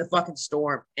Kidd's leading the fucking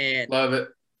storm. And love it.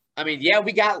 I mean, yeah,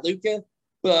 we got Luka,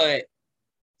 but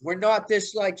we're not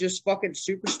this like just fucking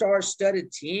superstar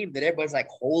studded team that everybody's like,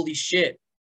 holy shit.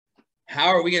 How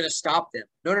are we going to stop them?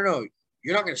 No.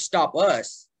 You're not going to stop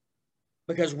us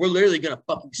because we're literally going to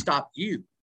fucking stop you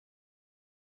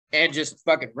and just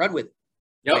fucking run with it.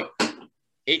 Yep. Like,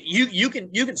 you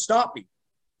can stop me,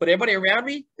 but everybody around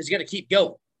me is going to keep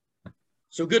going.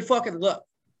 So good fucking luck.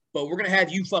 But we're going to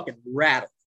have you fucking rattled.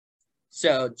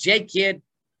 So Jay Kidd,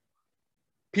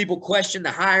 people question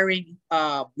the hiring.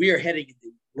 We are heading in the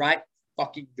right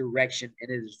fucking direction, and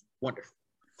it is wonderful.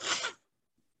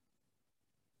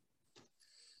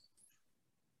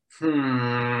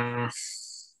 I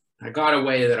got a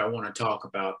way that I want to talk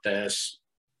about this,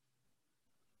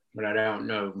 but I don't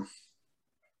know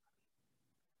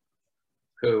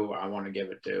who I want to give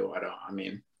it to. I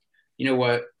mean, you know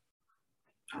what?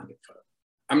 I don't give a fuck.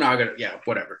 I'm not going to,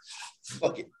 whatever.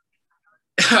 Fuck it.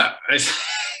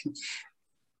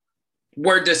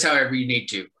 Word this however you need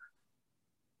to.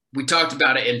 We talked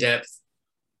about it in depth.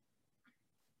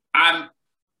 I'm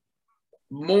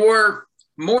more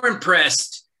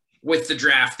impressed with the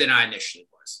draft than I initially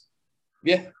was.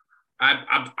 Yeah.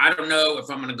 I don't know if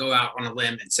I'm going to go out on a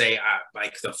limb and say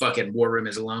like the fucking War Room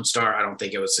is a lone star. I don't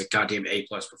think it was a goddamn A+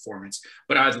 performance.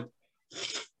 But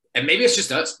and maybe it's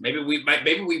just us. Maybe we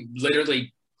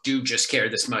literally do just care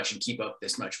this much and keep up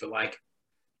this much. But like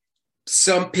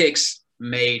some picks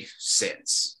made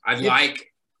sense.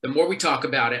 The more we talk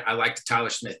about it, I like the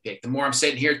Tyler Smith pick. The more I'm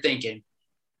sitting here thinking,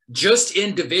 just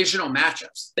in divisional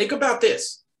matchups, think about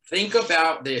this. Think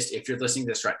about this if you're listening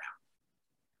to this right now.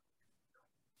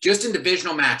 Just in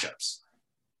divisional matchups,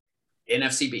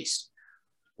 NFC Beast,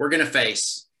 we're going to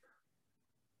face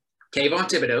Kayvon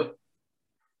Thibodeau.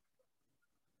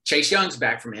 Chase Young's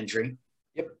back from injury.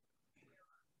 Yep.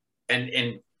 And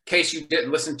in case you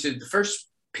didn't listen to the first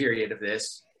period of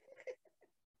this,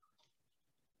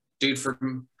 dude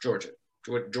from Georgia,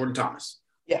 Jordan Thomas.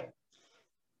 Yeah.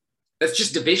 That's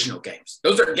just divisional games.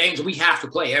 Those are games we have to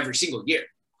play every single year.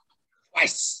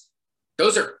 Twice.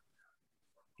 Those are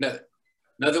another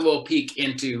little peek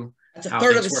into that's a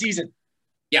third of the season.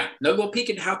 Yeah, another little peek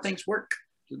into how things work.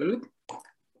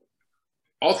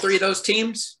 All three of those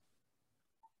teams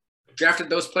drafted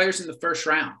those players in the first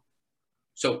round.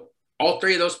 So all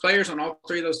three of those players on all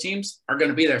three of those teams are going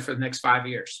to be there for the next 5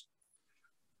 years.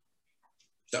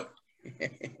 So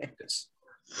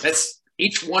that's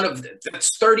each one of them.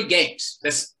 That's 30 games.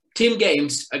 That's 10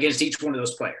 games against each one of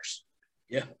those players.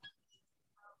 Yeah.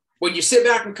 When you sit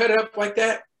back and cut it up like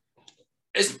that,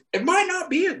 it might not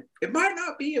be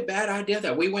a bad idea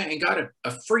that we went and got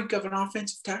a freak of an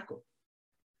offensive tackle.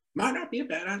 Might not be a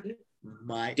bad idea.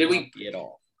 Did we be at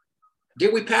all?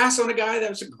 Did we pass on a guy that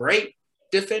was a great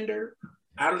defender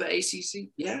out of the ACC?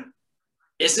 Yeah.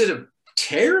 Is it a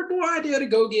terrible idea to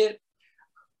go get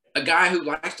a guy who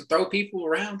likes to throw people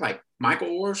around like Michael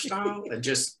Orr style and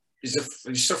just is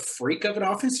just a freak of an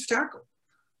offensive tackle?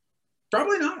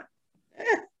 Probably not.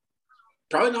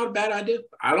 Probably not a bad idea.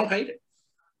 I don't hate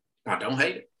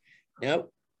it.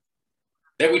 Nope.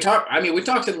 Then we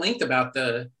talked at length about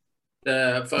the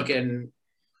fucking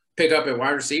pickup at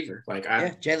wide receiver. Like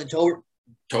Jalen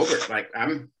Tolbert. Like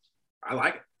I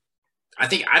like it. I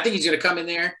think he's gonna come in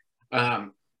there.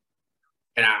 And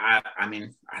I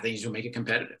think he's gonna make it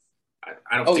competitive.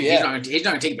 I don't think he's not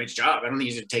gonna take anybody's job. I don't think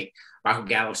he's gonna take Michael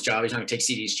Gallup's job. He's not gonna take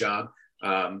CD's job.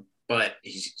 But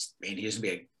he's gonna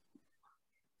be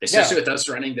especially with us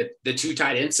running the two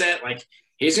tight end set, like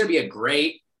he's gonna be a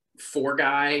great 4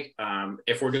 guy.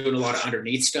 If we're doing a lot of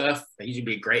underneath stuff, he's gonna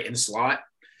be great in the slot,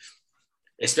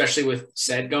 especially with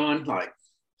said gone. Like,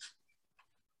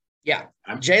 yeah,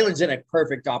 Jalen's in a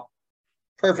perfect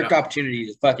opportunity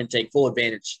to fucking take full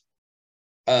advantage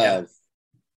of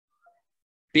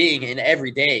being an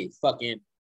everyday fucking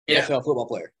NFL football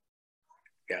player.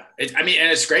 Yeah, and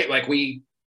it's great. Like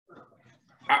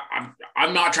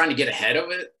I'm not trying to get ahead of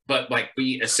it, but like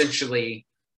we essentially,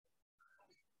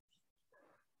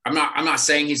 I'm not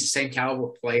saying he's the same caliber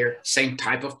player, same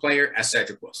type of player as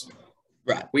Cedric Wilson.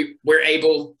 Right. We're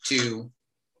able to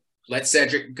let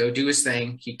Cedric go do his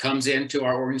thing. He comes into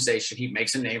our organization. He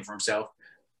makes a name for himself.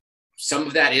 Some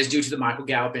of that is due to the Michael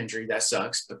Gallup injury. That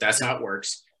sucks, but that's how it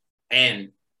works.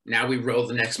 And now we roll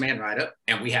the next man right up,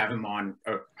 and we have him on.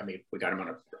 We got him on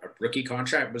a rookie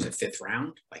contract. Was it 5th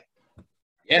round? Like,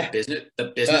 the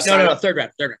business. No, third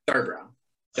round.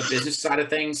 The business side of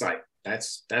things, like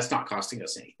that's not costing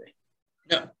us anything.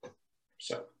 No.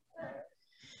 So.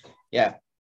 Yeah.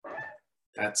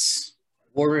 That's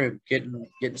War Room getting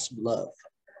some love.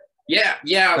 Yeah.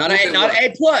 Not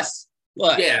A plus.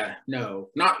 What? Yeah, no,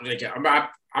 not like I'm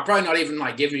probably not even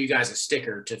like giving you guys a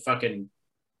sticker to fucking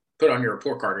put on your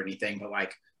report card or anything, but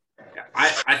like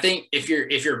I think if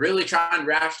you're really trying to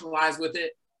rationalize with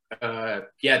it,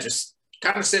 just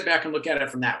kind of sit back and look at it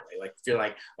from that way. Like if you're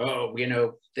like, oh,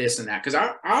 this and that, because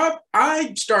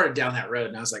I started down that road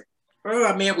and I was like,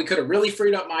 oh man, we could have really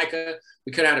freed up Micah.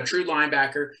 We could have had a true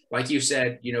linebacker, like you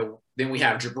said. Then we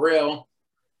have Jabril,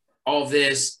 all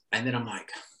this, and then I'm like,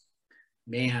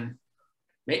 man.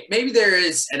 Maybe there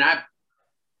is, and I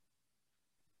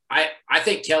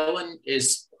think Kellen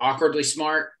is awkwardly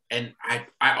smart, and I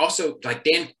also like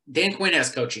Dan Quinn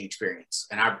has coaching experience,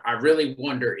 and I really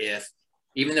wonder if,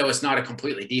 even though it's not a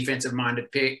completely defensive minded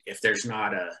pick, if there's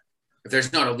not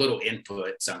a little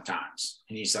input sometimes,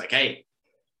 and he's like, hey,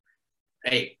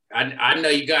 I know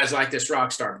you guys like this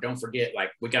rock star, but don't forget,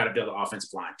 like we got to build an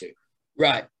offensive line too.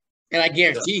 Right, and I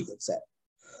guarantee he thinks that.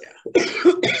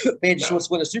 Yeah, man just wants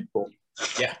to win a Super Bowl.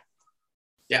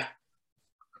 Yeah.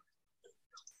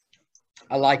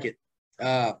 I like it.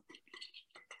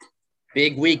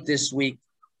 Big week this week.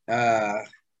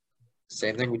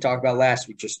 Same thing we talked about last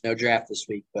week, just no draft this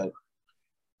week, but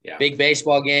big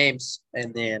baseball games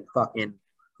and then fucking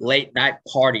late night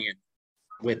partying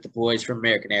with the boys from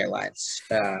American Airlines.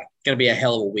 Gonna be a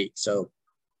hell of a week. So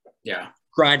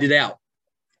grind it out.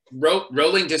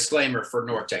 Rolling disclaimer for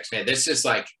Nortex, man. This is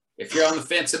like, if you're on the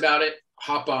fence about it,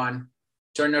 hop on.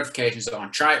 Turn notifications on.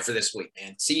 Try it for this week,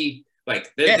 man. See,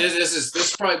 like this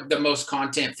is probably the most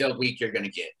content-filled week you're gonna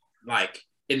get, like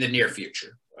in the near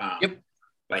future.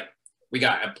 Like we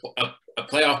got a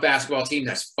playoff basketball team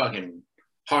that's fucking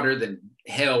hotter than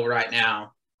hell right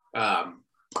now.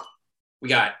 We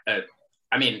got a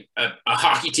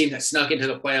hockey team that snuck into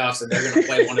the playoffs and they're gonna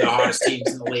play one of the hottest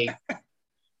teams in the league.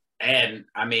 And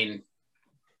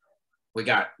we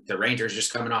got the Rangers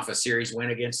just coming off a series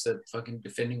win against the fucking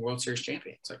defending World Series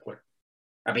champions. Like what?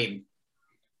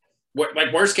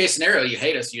 Like worst case scenario, you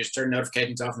hate us, you just turn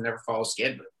notifications off and never follow us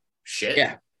again. But shit.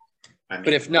 Yeah.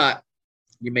 But if not,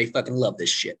 you may fucking love this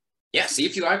shit. Yeah. See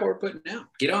if you like what we're putting out.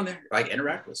 Get on there. Like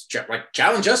interact with us. Like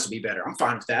challenge us to be better. I'm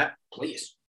fine with that.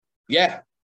 Please. Yeah.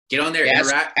 Get on there.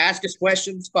 Interact. Ask us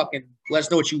questions. Fucking let us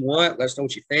know what you want. Let us know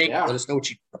what you think. Yeah. Let us know what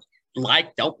you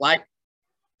like, don't like.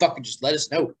 Fucking just let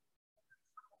us know.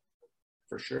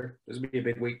 For sure. This will be a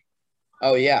big week.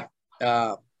 Oh, yeah.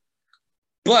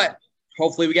 But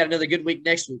hopefully we got another good week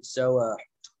next week. So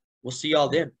we'll see y'all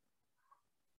then.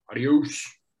 Adios.